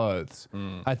warm clothes.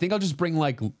 I think I'll just bring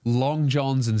like long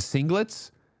johns and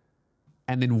singlets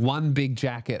and then one big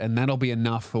jacket, and that'll be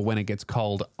enough for when it gets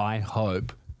cold, I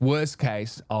hope. Worst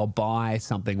case, I'll buy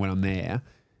something when I'm there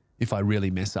if I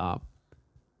really mess up.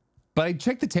 But I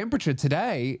checked the temperature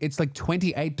today. It's like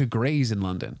 28 degrees in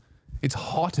London. It's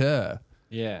hotter.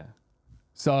 Yeah.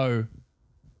 So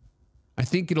I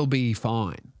think it'll be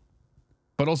fine.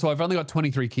 But also, I've only got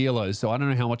 23 kilos, so I don't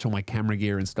know how much all my camera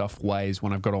gear and stuff weighs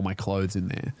when I've got all my clothes in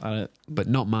there. But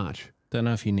not much. Don't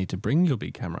know if you need to bring your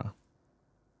big camera.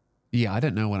 Yeah, I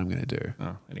don't know what I'm going to do.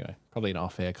 Oh, anyway, probably an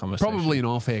off-air conversation. Probably an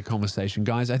off-air conversation,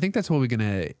 guys. I think that's where we're going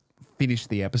to finish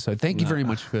the episode. Thank you very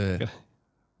much for...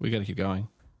 We got to keep going.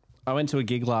 I went to a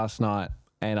gig last night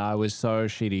and I was so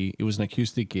shitty. It was an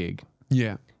acoustic gig.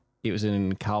 Yeah. It was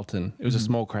in Carlton. It was a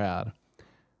small crowd.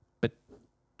 But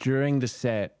during the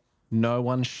set, no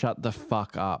one shut the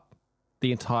fuck up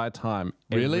the entire time.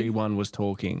 Really? Everyone was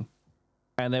talking.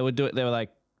 And they would do it. They were like,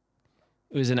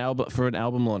 it was an album for an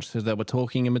album launch. So they were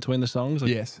talking in between the songs.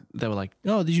 Like, yes. They were like,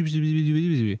 oh,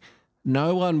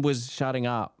 no one was shutting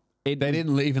up. They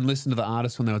didn't even listen to the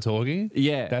artist when they were talking?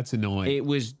 Yeah. That's annoying. It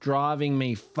was driving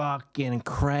me fucking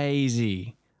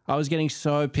crazy. I was getting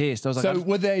so pissed. I was like, so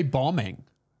were they bombing?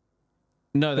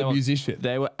 No, the musician.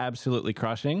 They were absolutely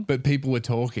crushing. But people were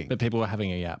talking. But people were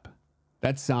having a yap.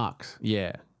 That sucks.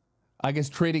 Yeah. I guess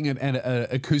treating an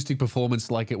acoustic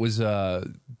performance like it was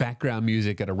background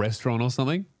music at a restaurant or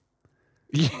something.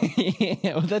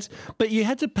 Yeah, well, but you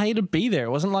had to pay to be there. It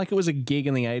wasn't like it was a gig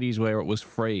in the 80s where it was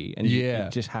free and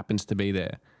it just happens to be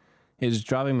there. It was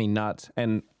driving me nuts.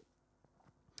 And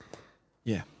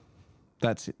yeah,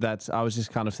 I was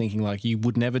just kind of thinking like, you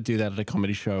would never do that at a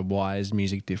comedy show. Why is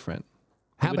music different?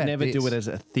 You would never do it as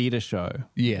a theater show.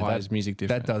 Yeah. Why is music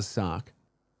different? That does suck.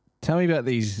 Tell me about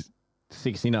these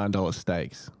 $69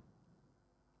 steaks.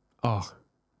 Oh,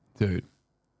 dude.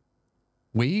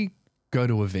 We go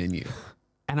to a venue.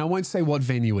 And I won't say what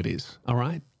venue it is, all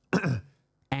right?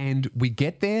 And we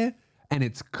get there, and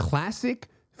it's classic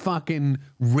fucking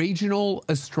regional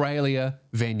Australia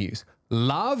venues.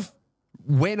 Love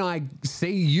when I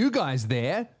see you guys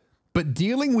there, but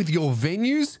dealing with your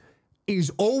venues is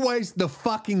always the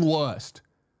fucking worst.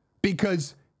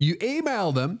 Because you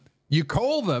email them, you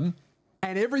call them,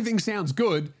 and everything sounds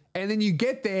good, And then you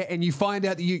get there and you find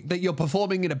out that you're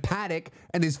performing in a paddock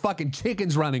and there's fucking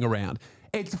chickens running around.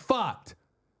 It's fucked.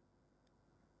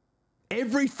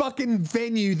 Every fucking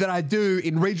venue that I do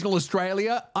in regional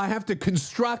Australia, I have to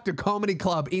construct a comedy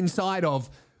club inside of,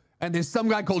 and there's some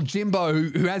guy called Jimbo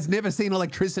who has never seen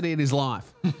electricity in his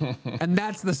life. And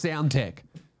that's the sound tech.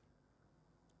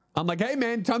 I'm like, hey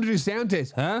man, time to do sound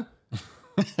test. Huh?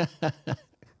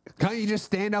 Can't you just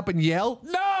stand up and yell?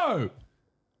 No!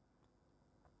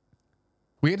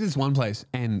 We had this one place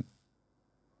and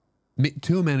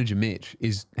tour manager Mitch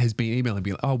has been emailing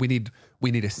me like, oh, we need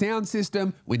a sound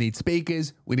system, we need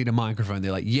speakers, we need a microphone.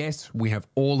 They're like, yes, we have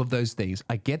all of those things.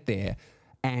 I get there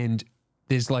and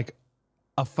there's like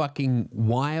a fucking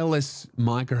wireless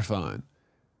microphone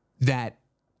that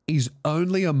is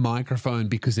only a microphone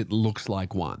because it looks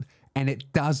like one and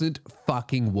it doesn't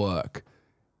fucking work.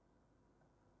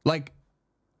 Like,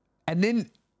 and then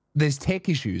there's tech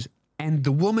issues and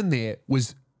the woman there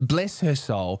was, bless her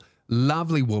soul,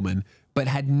 lovely woman, but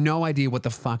had no idea what the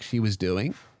fuck she was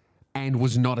doing and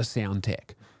was not a sound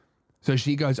tech. So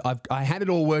she goes, I had it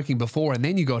all working before and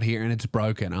then you got here and it's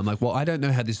broken. I'm like, well, I don't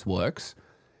know how this works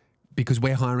because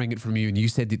we're hiring it from you and you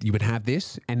said that you would have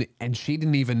this. And she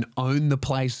didn't even own the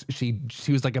place. She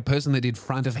was like a person that did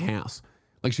front of house.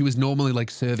 Like she was normally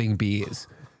like serving beers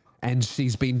and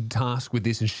she's been tasked with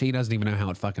this and she doesn't even know how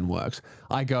it fucking works.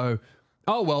 I go,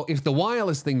 oh, well, if the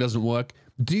wireless thing doesn't work,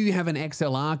 do you have an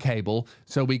XLR cable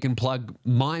so we can plug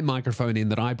my microphone in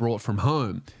that I brought from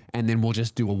home and then we'll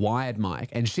just do a wired mic?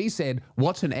 And she said,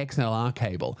 what's an XLR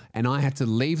cable? And I had to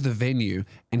leave the venue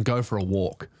and go for a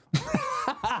walk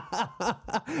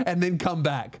and then come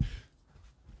back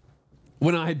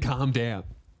when I had calmed down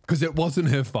because it wasn't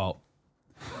her fault.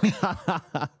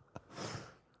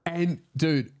 And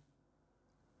dude,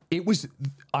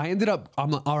 I ended up,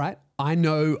 I'm like, all right, I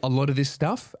know a lot of this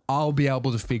stuff. I'll be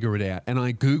able to figure it out. And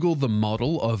I Googled the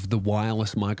model of the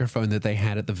wireless microphone that they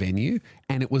had at the venue.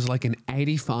 And it was like an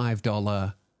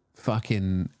 $85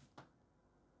 fucking,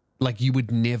 like you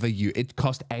would never use. It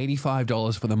cost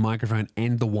 $85 for the microphone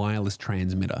and the wireless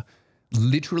transmitter.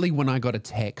 Literally when I got a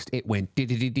text, it went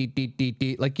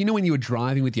like, you know, when you were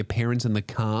driving with your parents in the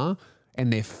car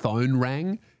and their phone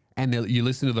rang and you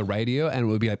listen to the radio and it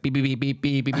would be like beep, beep, beep, beep,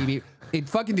 beep, beep, beep, beep. It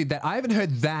fucking did that. I haven't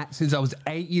heard that since I was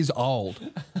 8 years old.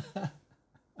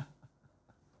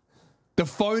 The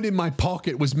phone in my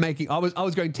pocket was making, I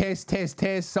was going test, test,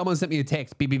 test. Someone sent me a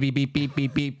text, beep, beep, beep, beep, beep,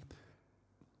 beep, beep.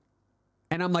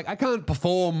 And I'm like, I can't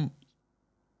perform.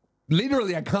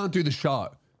 Literally, I can't do the show.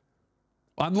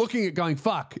 I'm looking at going,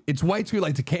 fuck, it's way too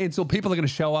late to cancel. People are going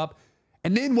to show up.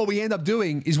 And then what we end up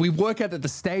doing is we work out that the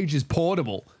stage is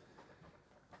portable.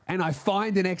 And I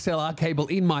find an XLR cable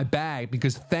in my bag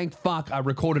because thank fuck I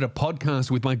recorded a podcast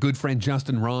with my good friend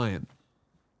Justin Ryan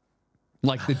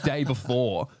like the day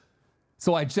before.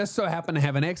 So I just so happened to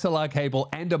have an XLR cable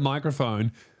and a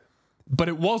microphone, but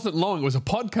it wasn't long. It was a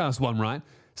podcast one, right?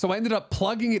 So I ended up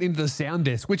plugging it into the sound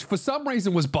desk, which for some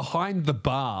reason was behind the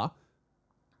bar.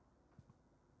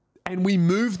 And we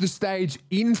moved the stage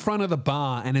in front of the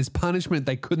bar. And as punishment,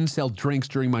 they couldn't sell drinks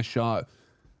during my show.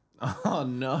 Oh,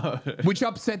 no. Which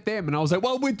upset them. And I was like,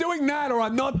 well, we're doing that or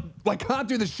I can't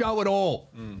do the show at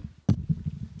all. Mm.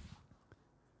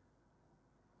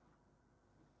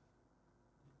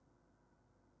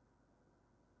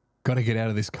 Got to get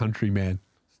out of this country, man.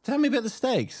 Tell me about the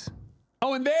steaks.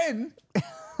 Oh, and then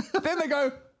they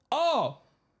go, oh,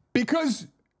 because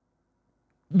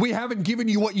we haven't given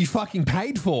you what you fucking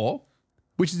paid for,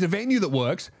 which is a venue that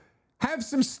works, have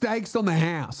some steaks on the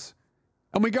house.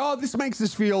 And we go, oh, this makes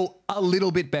us feel a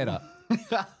little bit better.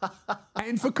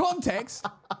 And for context,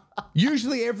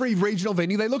 usually every regional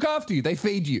venue, they look after you. They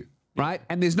feed you, right?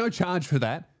 And there's no charge for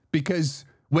that because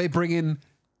we're bringing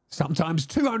sometimes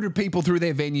 200 people through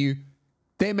their venue.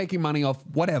 They're making money off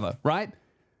whatever, right?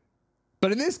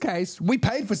 But in this case, we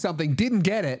paid for something, didn't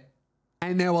get it.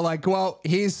 And they were like, well,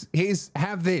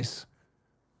 have this.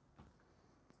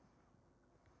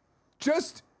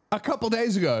 Just a couple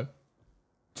days ago,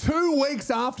 2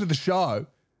 weeks after the show,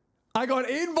 I got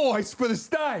invoiced for the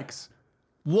steaks.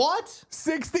 What?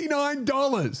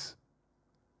 $69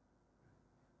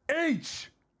 each.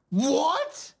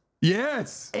 What?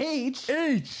 Yes. Each?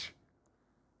 Each.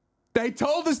 They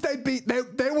told us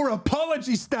they were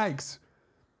apology steaks.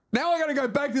 Now I got to go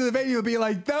back to the venue and be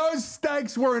like, those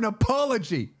steaks were an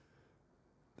apology.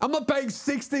 I'm not paying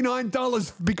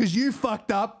 $69 because you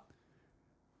fucked up.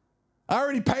 I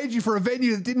already paid you for a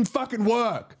venue that didn't fucking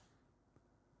work.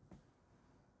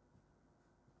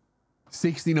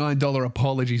 $69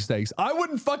 apology steaks. I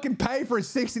wouldn't fucking pay for a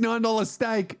 $69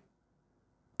 steak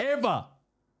ever.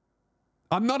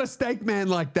 I'm not a steak man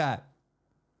like that.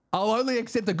 I'll only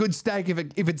accept a good steak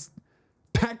if it's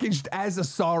packaged as a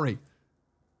sorry.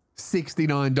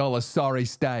 $69 sorry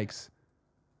steaks.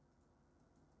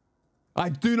 I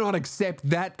do not accept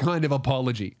that kind of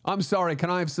apology. I'm sorry, can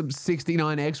I have some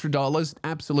 $69 extra dollars?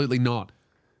 Absolutely not.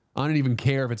 I don't even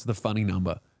care if it's the funny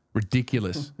number.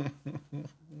 Ridiculous.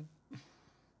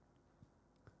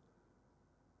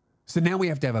 So now we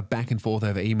have to have a back and forth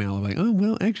over email. I'm like, oh,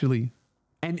 well, actually.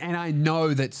 And I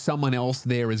know that someone else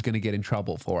there is going to get in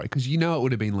trouble for it. Because you know it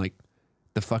would have been like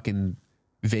the fucking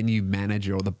venue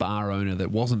manager or the bar owner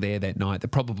that wasn't there that night that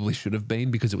probably should have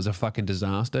been because it was a fucking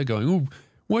disaster going, oh,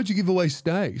 why'd you give away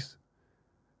steaks?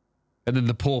 And then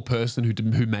the poor person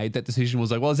who made that decision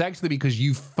was like, well, it's actually because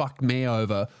you fucked me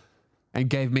over and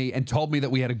gave me and told me that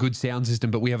we had a good sound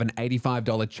system, but we have an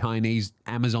 $85 Chinese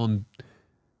Amazon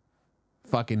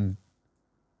fucking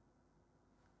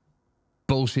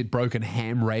bullshit broken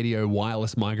ham radio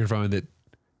wireless microphone that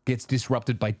gets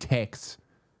disrupted by texts.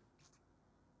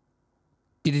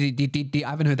 I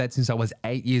haven't heard that since I was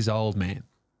 8 years old, man.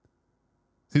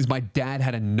 Since my dad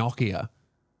had a Nokia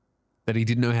that he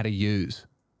didn't know how to use.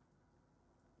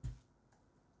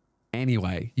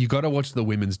 Anyway, you got to watch the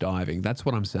women's diving. That's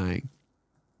what I'm saying.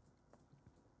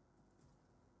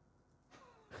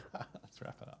 Let's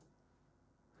wrap it up.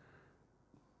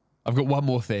 I've got one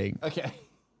more thing. Okay.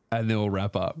 And then we'll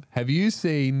wrap up. Have you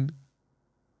seen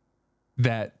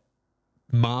that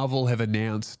Marvel have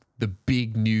announced the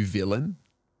big new villain?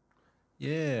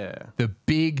 Yeah. The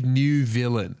big new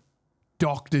villain,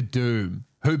 Doctor Doom,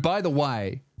 who, by the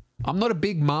way, I'm not a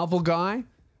big Marvel guy,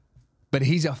 but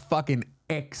he's a fucking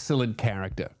excellent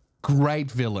character.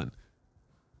 Great villain.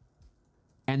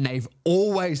 And they've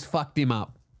always fucked him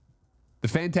up. The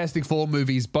Fantastic Four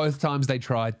movies, both times they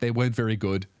tried, they weren't very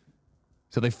good.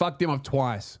 So they fucked him up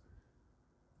twice.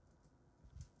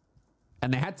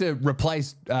 And they had to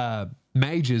replace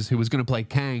Majors, who was going to play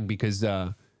Kang, because...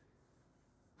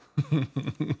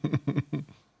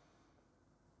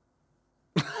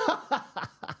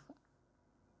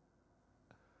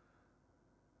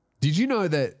 Did you know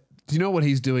that... Do you know what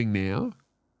he's doing now?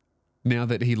 Now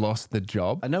that he lost the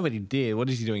job? I know what he did. What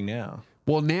is he doing now?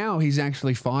 Well, now he's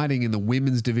actually fighting in the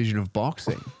women's division of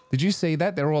boxing. Did you see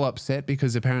that? They're all upset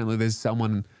because apparently there's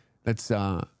someone that's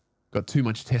got too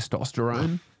much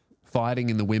testosterone fighting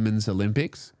in the women's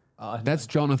Olympics. That's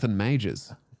Jonathan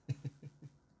Majors.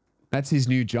 That's his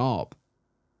new job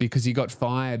because he got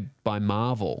fired by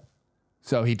Marvel.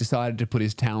 So he decided to put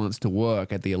his talents to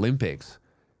work at the Olympics.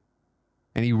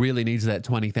 And he really needs that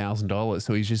 $20,000.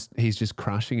 So he's just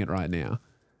crushing it right now.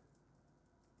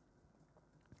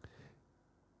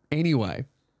 Anyway.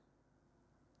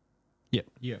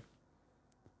 Yeah.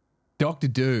 Doctor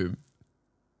Doom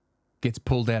gets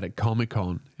pulled out at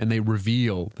Comic-Con and they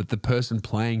reveal that the person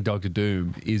playing Doctor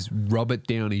Doom is Robert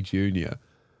Downey Jr.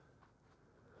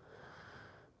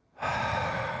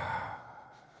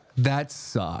 That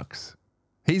sucks.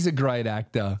 He's a great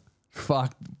actor.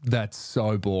 Fuck, that's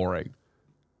so boring.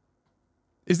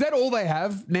 Is that all they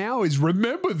have now is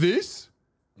remember this?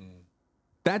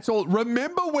 That's all.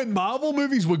 Remember when Marvel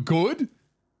movies were good?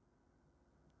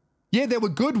 Yeah, they were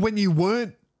good when you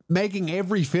weren't making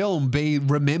every film be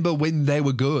remember when they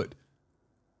were good.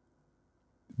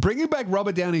 Bringing back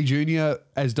Robert Downey Jr.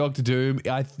 as Doctor Doom,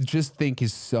 I just think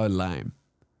is so lame.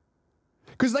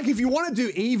 Because, like, if you want to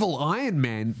do evil Iron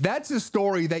Man, that's a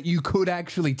story that you could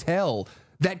actually tell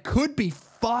that could be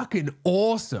fucking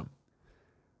awesome.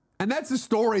 And that's a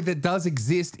story that does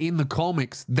exist in the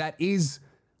comics that is,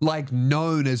 like,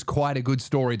 known as quite a good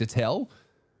story to tell.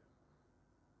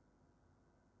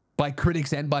 By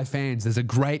critics and by fans, there's a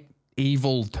great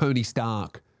evil Tony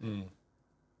Stark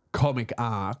comic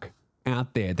arc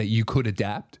out there that you could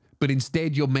adapt. But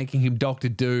instead, you're making him Doctor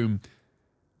Doom.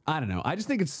 I don't know. I just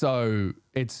think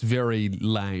it's very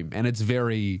lame. And it's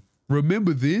very,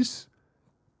 remember this?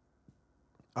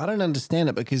 I don't understand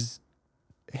it because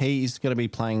he's going to be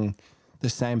playing the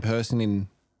same person in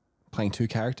playing two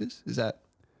characters. Is that?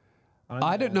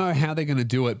 I don't know how they're going to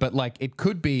do it, but like it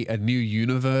could be a new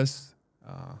universe.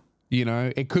 You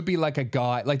know, it could be like a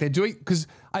guy like they're doing because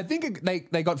I think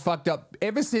they got fucked up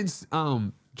ever since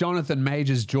Jonathan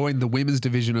Majors joined the women's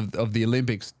division of the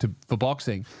Olympics for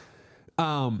boxing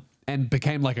and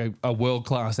became like a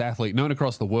world-class athlete known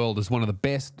across the world as one of the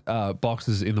best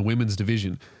boxers in the women's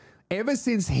division. Ever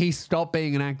since he stopped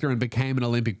being an actor and became an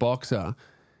Olympic boxer,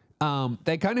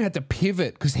 they kind of had to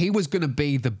pivot because he was going to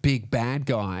be the big bad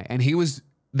guy and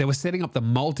they were setting up the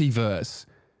multiverse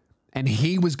and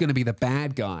he was going to be the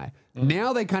bad guy.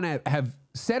 Now they kind of have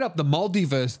set up the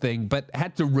multiverse thing but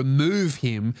had to remove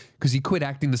him because he quit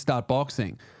acting to start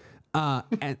boxing.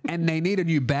 and they need a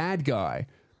new bad guy.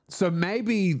 So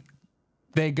maybe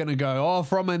they're going to go, oh,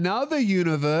 from another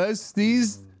universe,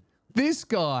 this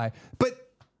guy.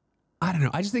 But I don't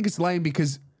know. I just think it's lame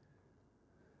because,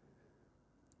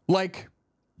 like,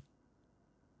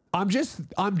 I'm just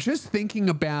thinking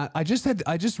about, I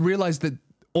just realized that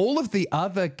all of the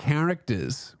other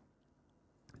characters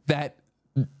that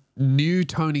knew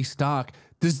Tony Stark,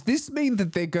 does this mean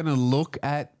that they're going to look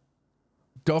at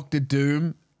Doctor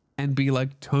Doom and be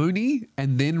like, Tony,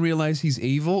 and then realize he's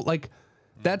evil? Like,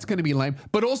 that's going to be lame.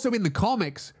 But also in the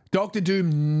comics, Doctor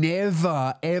Doom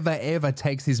never, ever, ever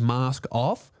takes his mask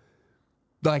off.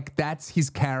 Like, that's his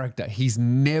character. He's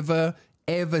never,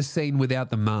 ever seen without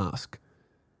the mask.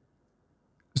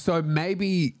 So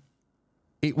maybe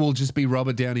it will just be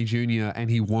Robert Downey Jr. and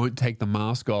he won't take the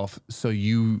mask off. So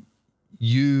you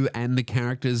and the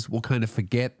characters will kind of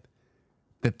forget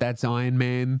that that's Iron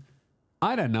Man.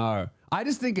 I don't know. I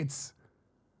just think it's,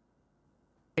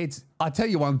 I'll tell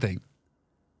you one thing.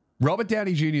 Robert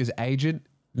Downey Jr.'s agent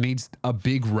needs a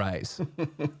big raise.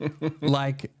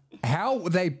 Like, how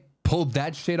they pulled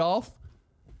that shit off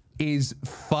is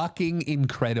fucking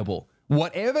incredible.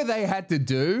 Whatever they had to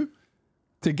do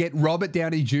to get Robert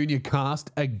Downey Jr.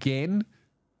 cast again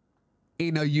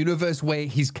in a universe where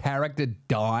his character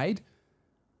died,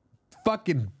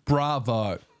 fucking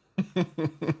bravo.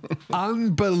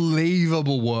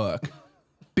 Unbelievable work.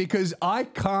 Because I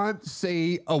can't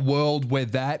see a world where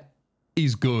that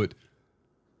is good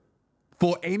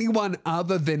for anyone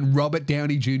other than Robert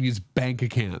Downey Jr.'s bank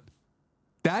account.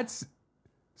 That's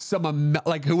some,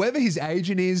 like, whoever his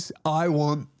agent is, I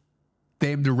want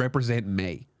them to represent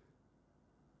me.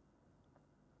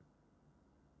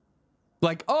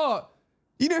 Like, oh,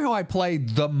 you know how I played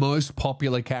the most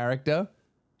popular character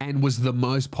and was the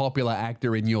most popular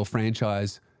actor in your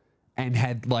franchise and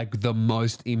had, like, the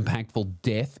most impactful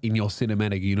death in your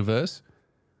cinematic universe?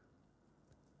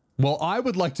 Well, I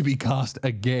would like to be cast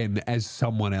again as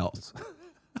someone else.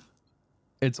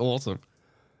 It's awesome.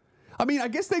 I mean, I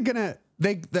guess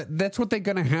that's what they're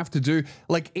gonna have to do.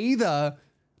 Like, either,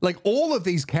 like, all of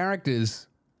these characters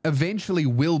eventually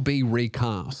will be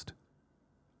recast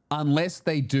unless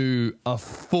they do a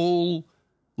full,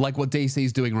 like what DC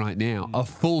is doing right now, a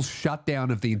full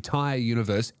shutdown of the entire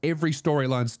universe. Every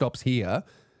storyline stops here,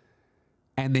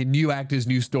 and then new actors,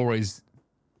 new stories,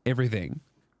 everything.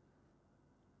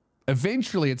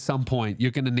 Eventually, at some point,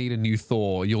 you're going to need a new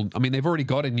Thor. I mean, they've already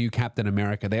got a new Captain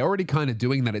America. They're already kind of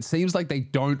doing that. It seems like they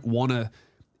don't want to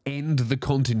end the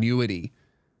continuity.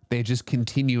 They're just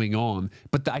continuing on.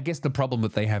 But I guess the problem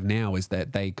that they have now is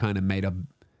that they kind of made a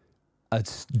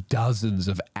dozens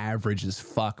of average as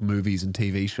fuck movies and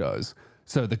TV shows.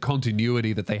 So the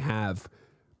continuity that they have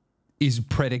is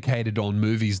predicated on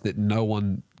movies that no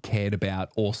one cared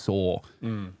about or saw.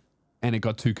 And it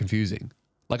got too confusing.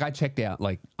 Like,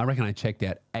 I reckon I checked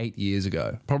out 8 years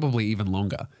ago, probably even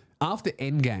longer. After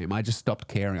Endgame, I just stopped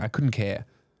caring. I couldn't care.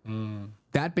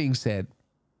 That being said,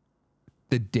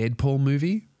 the Deadpool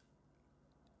movie,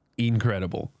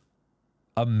 incredible.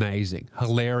 Amazing.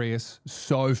 Hilarious.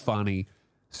 So funny.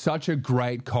 Such a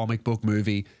great comic book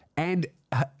movie. And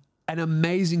an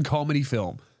amazing comedy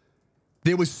film.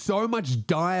 There was so much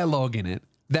dialogue in it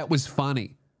that was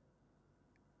funny.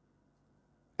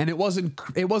 And it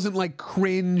wasn't like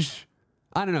cringe.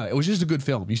 I don't know. It was just a good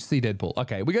film. You should see Deadpool.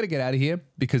 Okay, we got to get out of here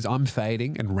because I'm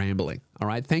fading and rambling. All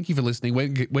right. Thank you for listening. We're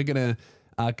going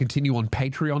to continue on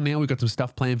Patreon now. We've got some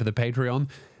stuff planned for the Patreon.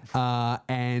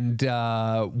 And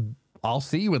I'll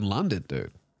see you in London,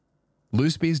 dude.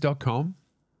 Loosebeers.com.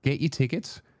 Get your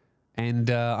tickets.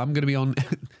 And I'm going to be on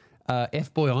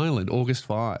F-Boy Island, August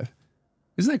 5.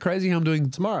 Isn't that crazy how I'm doing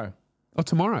tomorrow? Oh,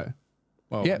 tomorrow.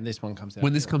 Well, yep. When this one comes out.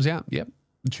 When this comes out, yep.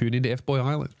 Tune into F-Boy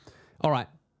Island. All right.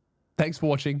 Thanks for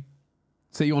watching.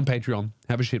 See you on Patreon.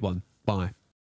 Have a shit one. Bye.